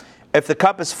 If the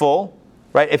cup is full,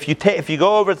 right? If you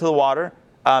go over to the water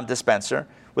dispenser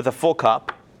with a full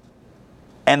cup,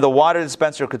 and the water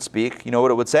dispenser could speak, you know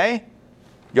what it would say?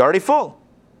 You're already full.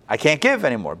 I can't give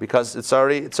anymore because it's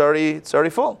already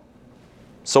full.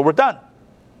 So we're done.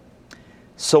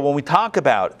 So when we talk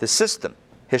about the system,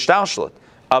 Hishtalshlut,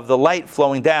 of the light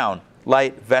flowing down,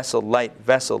 light, vessel, light,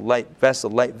 vessel, light, vessel,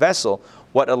 light, vessel,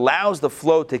 what allows the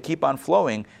flow to keep on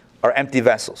flowing are empty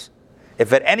vessels.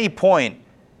 If at any point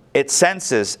it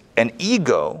senses an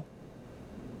ego,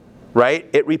 right,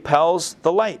 it repels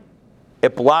the light.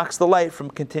 It blocks the light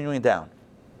from continuing down.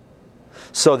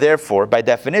 So therefore, by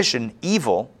definition,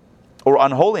 evil or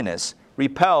unholiness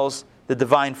repels the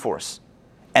divine force.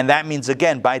 And that means,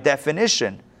 again, by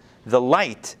definition, the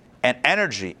light and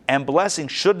energy and blessing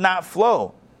should not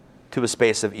flow to a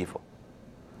space of evil.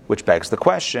 Which begs the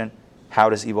question, how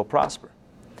does evil prosper?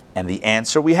 And the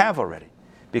answer we have already.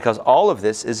 Because all of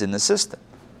this is in the system.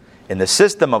 In the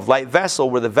system of light vessel,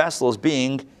 where the vessel is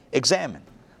being examined.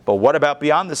 But what about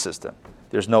beyond the system?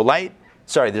 There's no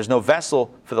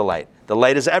vessel for the light. The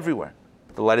light is everywhere.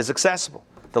 The light is accessible.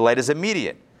 The light is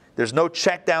immediate. There's no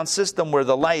check-down system where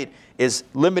the light is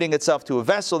limiting itself to a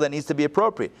vessel that needs to be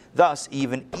appropriate. Thus,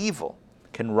 even evil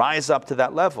can rise up to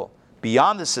that level,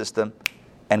 beyond the system,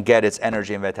 and get its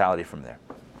energy and vitality from there.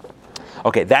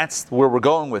 Okay, that's where we're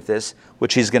going with this,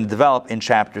 which he's going to develop in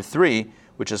chapter 3,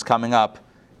 which is coming up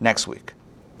next week.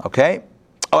 Okay?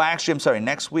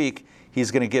 Next week,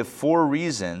 he's going to give 4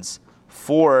 reasons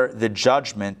for the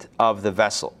judgment of the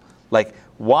vessel. Like,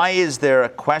 why is there a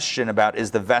question about,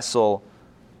 is the vessel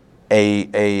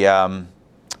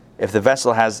if the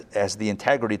vessel has the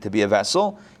integrity to be a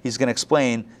vessel? He's going to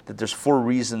explain that there's 4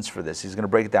 reasons for this. He's going to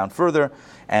break it down further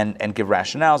and give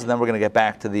rationales, and then we're going to get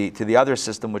back to the other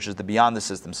system, which is the beyond the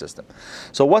system.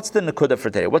 So what's the nakuda for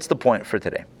today? What's the point for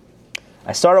today?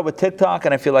 I started with TikTok,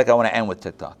 and I feel like I want to end with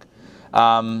TikTok.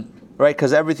 Right?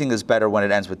 Because everything is better when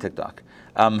it ends with TikTok.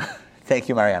 Thank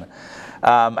you, Mariana.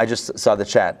 I just saw the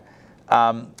chat.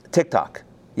 TikTok.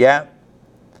 Yeah?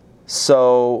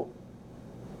 So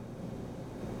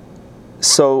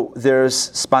there's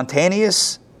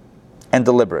spontaneous and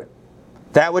deliberate.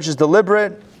 That which is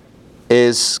deliberate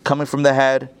is coming from the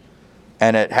head,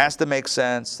 and it has to make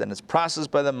sense, and it's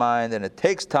processed by the mind, and it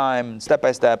takes time, step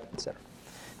by step, etc.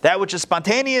 That which is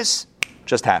spontaneous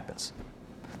just happens.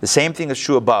 The same thing is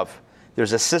true above.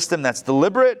 There's a system that's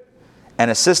deliberate and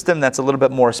a system that's a little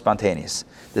bit more spontaneous.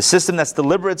 The system that's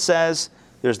deliberate says,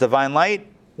 there's divine light,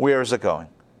 where is it going?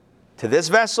 to this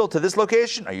vessel, to this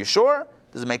location. Are you sure?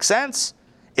 Does it make sense?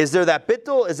 Is there that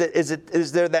bittul?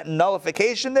 Is there that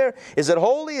nullification there? Is it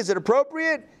holy? Is it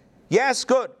appropriate? Yes,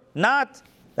 good. Not,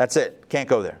 that's it. Can't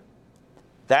go there.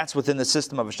 That's within the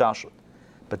system of Ishtalshalut.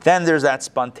 But then there's that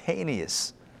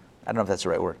spontaneous, I don't know if that's the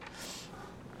right word,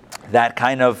 that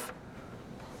kind of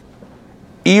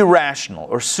irrational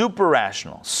or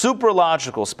super-rational,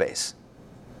 super-logical space.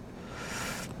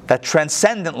 That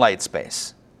transcendent light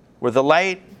space, where the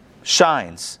light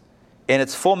shines in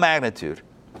its full magnitude,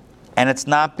 and it's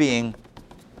not being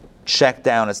checked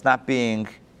down, it's not being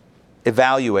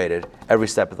evaluated every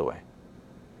step of the way.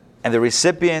 And the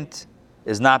recipient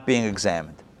is not being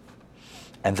examined.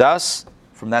 And thus,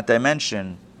 from that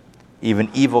dimension, even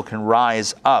evil can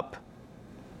rise up,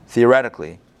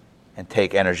 theoretically, and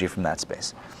take energy from that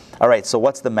space. All right, so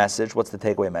what's the message? What's the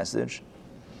takeaway message?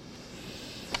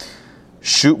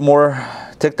 Shoot more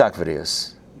TikTok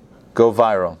videos. Go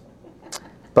viral.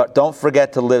 But don't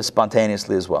forget to live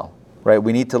spontaneously as well, right?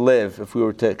 We need to live. If we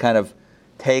were to kind of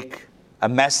take a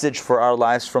message for our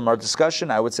lives from our discussion,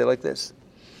 I would say like this.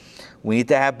 We need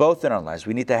to have both in our lives.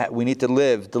 We need to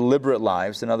live deliberate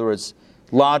lives. In other words,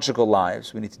 logical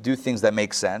lives. We need to do things that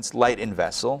make sense, light in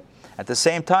vessel. At the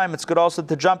same time, it's good also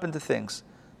to jump into things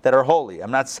that are holy.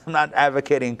 I'm not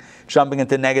advocating jumping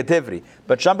into negativity,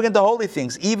 but jumping into holy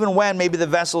things, even when maybe the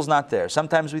vessel's not there.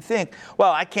 Sometimes we think,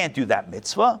 well, I can't do that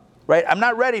mitzvah, right? I'm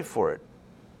not ready for it.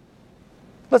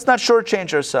 Let's not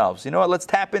shortchange ourselves. You know what? Let's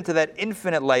tap into that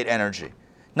infinite light energy.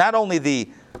 Not only the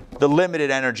limited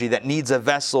energy that needs a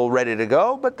vessel ready to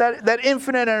go, but that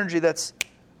infinite energy that's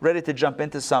ready to jump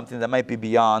into something that might be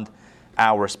beyond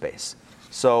our space.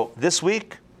 So this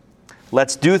week,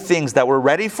 let's do things that we're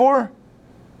ready for,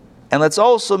 and let's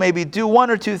also maybe do one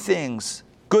or two things,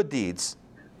 good deeds,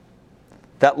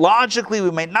 that logically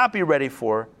we might not be ready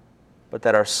for, but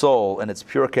that our soul and its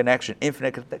pure connection,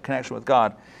 infinite connection with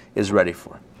God, is ready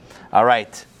for. All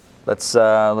right, let's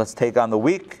take on the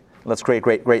week. Let's create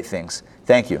great things.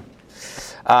 Thank you.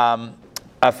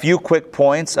 A few quick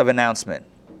points of announcement.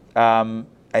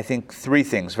 I think 3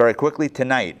 things very quickly.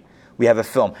 Tonight, we have a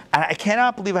film. I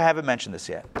cannot believe I haven't mentioned this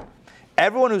yet.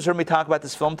 Everyone who's heard me talk about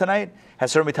this film tonight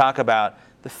has heard me talk about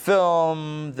the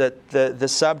film, the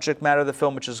subject matter of the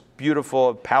film, which is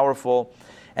beautiful, powerful,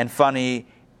 and funny,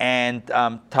 and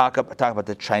talk about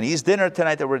the Chinese dinner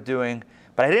tonight that we're doing.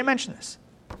 But I didn't mention this.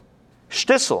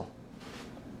 Shtisel.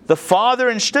 The father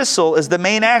in Shtisel is the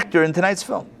main actor in tonight's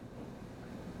film.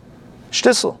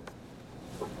 Shtisel.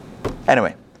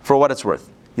 Anyway, for what it's worth.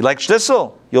 You like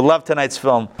Shtisel? You'll love tonight's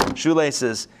film,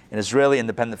 Shoelaces, an Israeli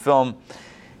independent film.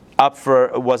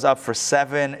 Was up for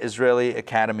 7 Israeli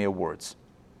Academy Awards.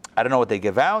 I don't know what they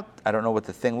give out. I don't know what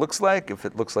the thing looks like, if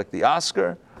it looks like the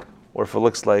Oscar, or if it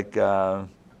looks like an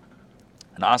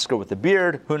Oscar with a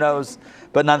beard. Who knows?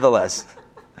 But nonetheless.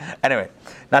 Anyway,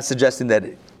 not suggesting that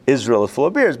Israel is full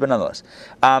of beards, but nonetheless.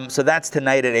 So that's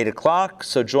tonight at 8 o'clock.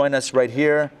 So join us right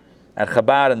here at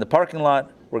Chabad in the parking lot.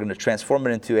 We're going to transform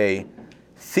it into a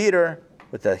theater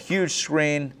with a huge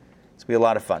screen. It's going to be a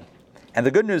lot of fun. And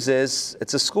the good news is,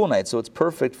 it's a school night, so it's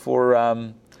perfect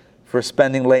for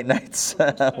spending late nights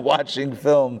watching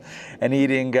film and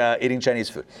eating Chinese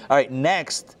food. All right,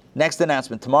 next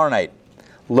announcement, tomorrow night.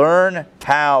 Learn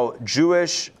how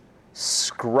Jewish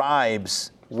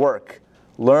scribes work.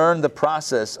 Learn the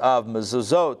process of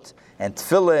mezuzot and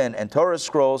tefillin and Torah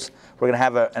scrolls. We're going to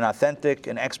have an authentic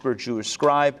and expert Jewish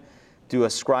scribe do a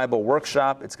scribal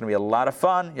workshop. It's going to be a lot of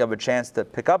fun. You have a chance to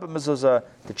pick up a mezuzah,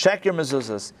 to check your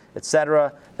mezuzahs,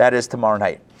 etc. That is tomorrow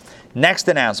night. Next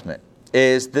announcement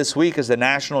is this week is the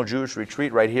National Jewish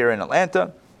Retreat right here in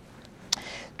Atlanta.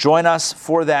 Join us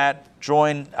for that.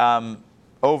 Join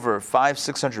over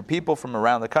 500-600 people from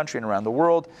around the country and around the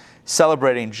world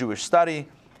celebrating Jewish study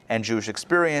and Jewish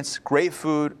experience. Great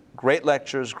food, great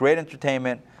lectures, great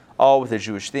entertainment, all with a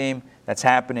Jewish theme. That's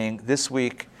happening this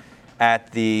week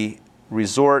at the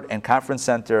Resort and Conference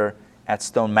Center at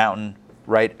Stone Mountain,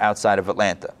 right outside of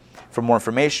Atlanta. For more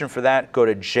information for that, go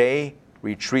to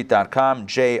jretreat.com,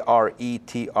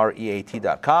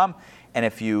 JRETREAT.com. And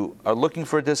if you are looking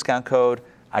for a discount code,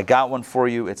 I got one for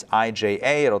you. It's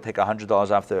IJA. It'll take $100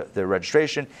 off the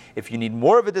registration. If you need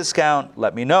more of a discount,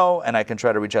 let me know, and I can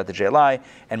try to reach out to JLI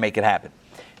and make it happen.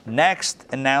 Next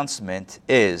announcement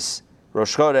is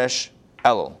Rosh Chodesh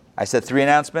Elul. I said 3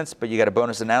 announcements, but you got a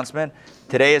bonus announcement.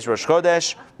 Today is Rosh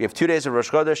Chodesh. We have 2 days of Rosh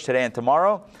Chodesh, today and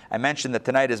tomorrow. I mentioned that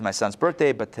tonight is my son's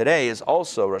birthday, but today is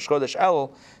also Rosh Chodesh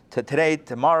Elul. Today,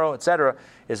 tomorrow, etc.,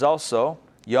 is also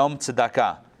Yom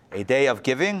Tzedakah, a day of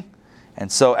giving.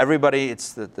 And so everybody,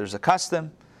 there's a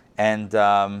custom. And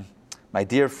my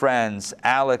dear friends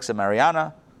Alex and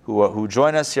Mariana, who who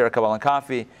join us here at Kabbalah and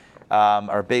Coffee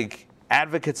are big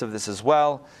advocates of this as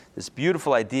well. This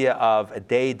beautiful idea of a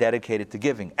day dedicated to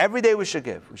giving. Every day we should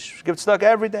give. We should give tzedakah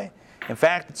every day. In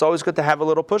fact, it's always good to have a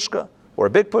little pushka or a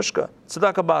big pushka,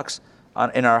 tzedakah box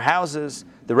in our houses.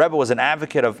 The Rebbe was an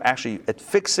advocate of actually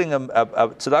fixing a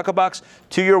tzedakah box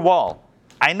to your wall.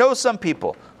 I know some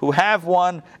people who have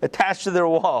one attached to their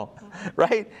wall,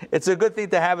 right? It's a good thing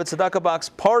to have a tzedakah box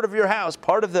part of your house,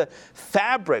 part of the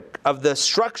fabric of the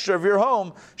structure of your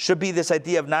home should be this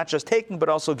idea of not just taking but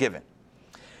also giving.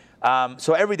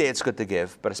 So every day it's good to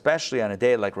give, but especially on a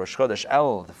day like Rosh Chodesh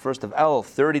El, the first of El,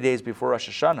 30 days before Rosh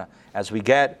Hashanah, as we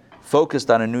get focused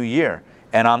on a new year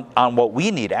and on what we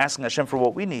need, asking Hashem for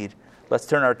what we need, let's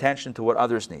turn our attention to what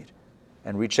others need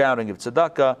and reach out and give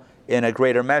tzedakah in a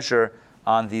greater measure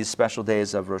on these special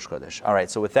days of Rosh Chodesh. All right,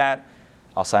 so with that,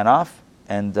 I'll sign off,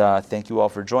 and thank you all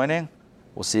for joining.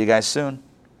 We'll see you guys soon.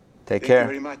 Take care.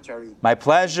 Thank you very much, Ari. My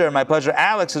pleasure, my pleasure.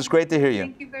 Alex, it's great to hear you.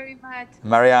 Thank you very much.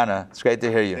 Mariana, it's great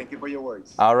to hear you. Thank you for your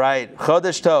words. All right,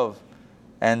 Chodesh Tov,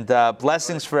 and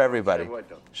blessings for everybody. Shavua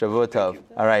Tov. Shavua Tov.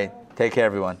 All right, take care,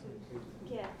 everyone.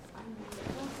 Yeah.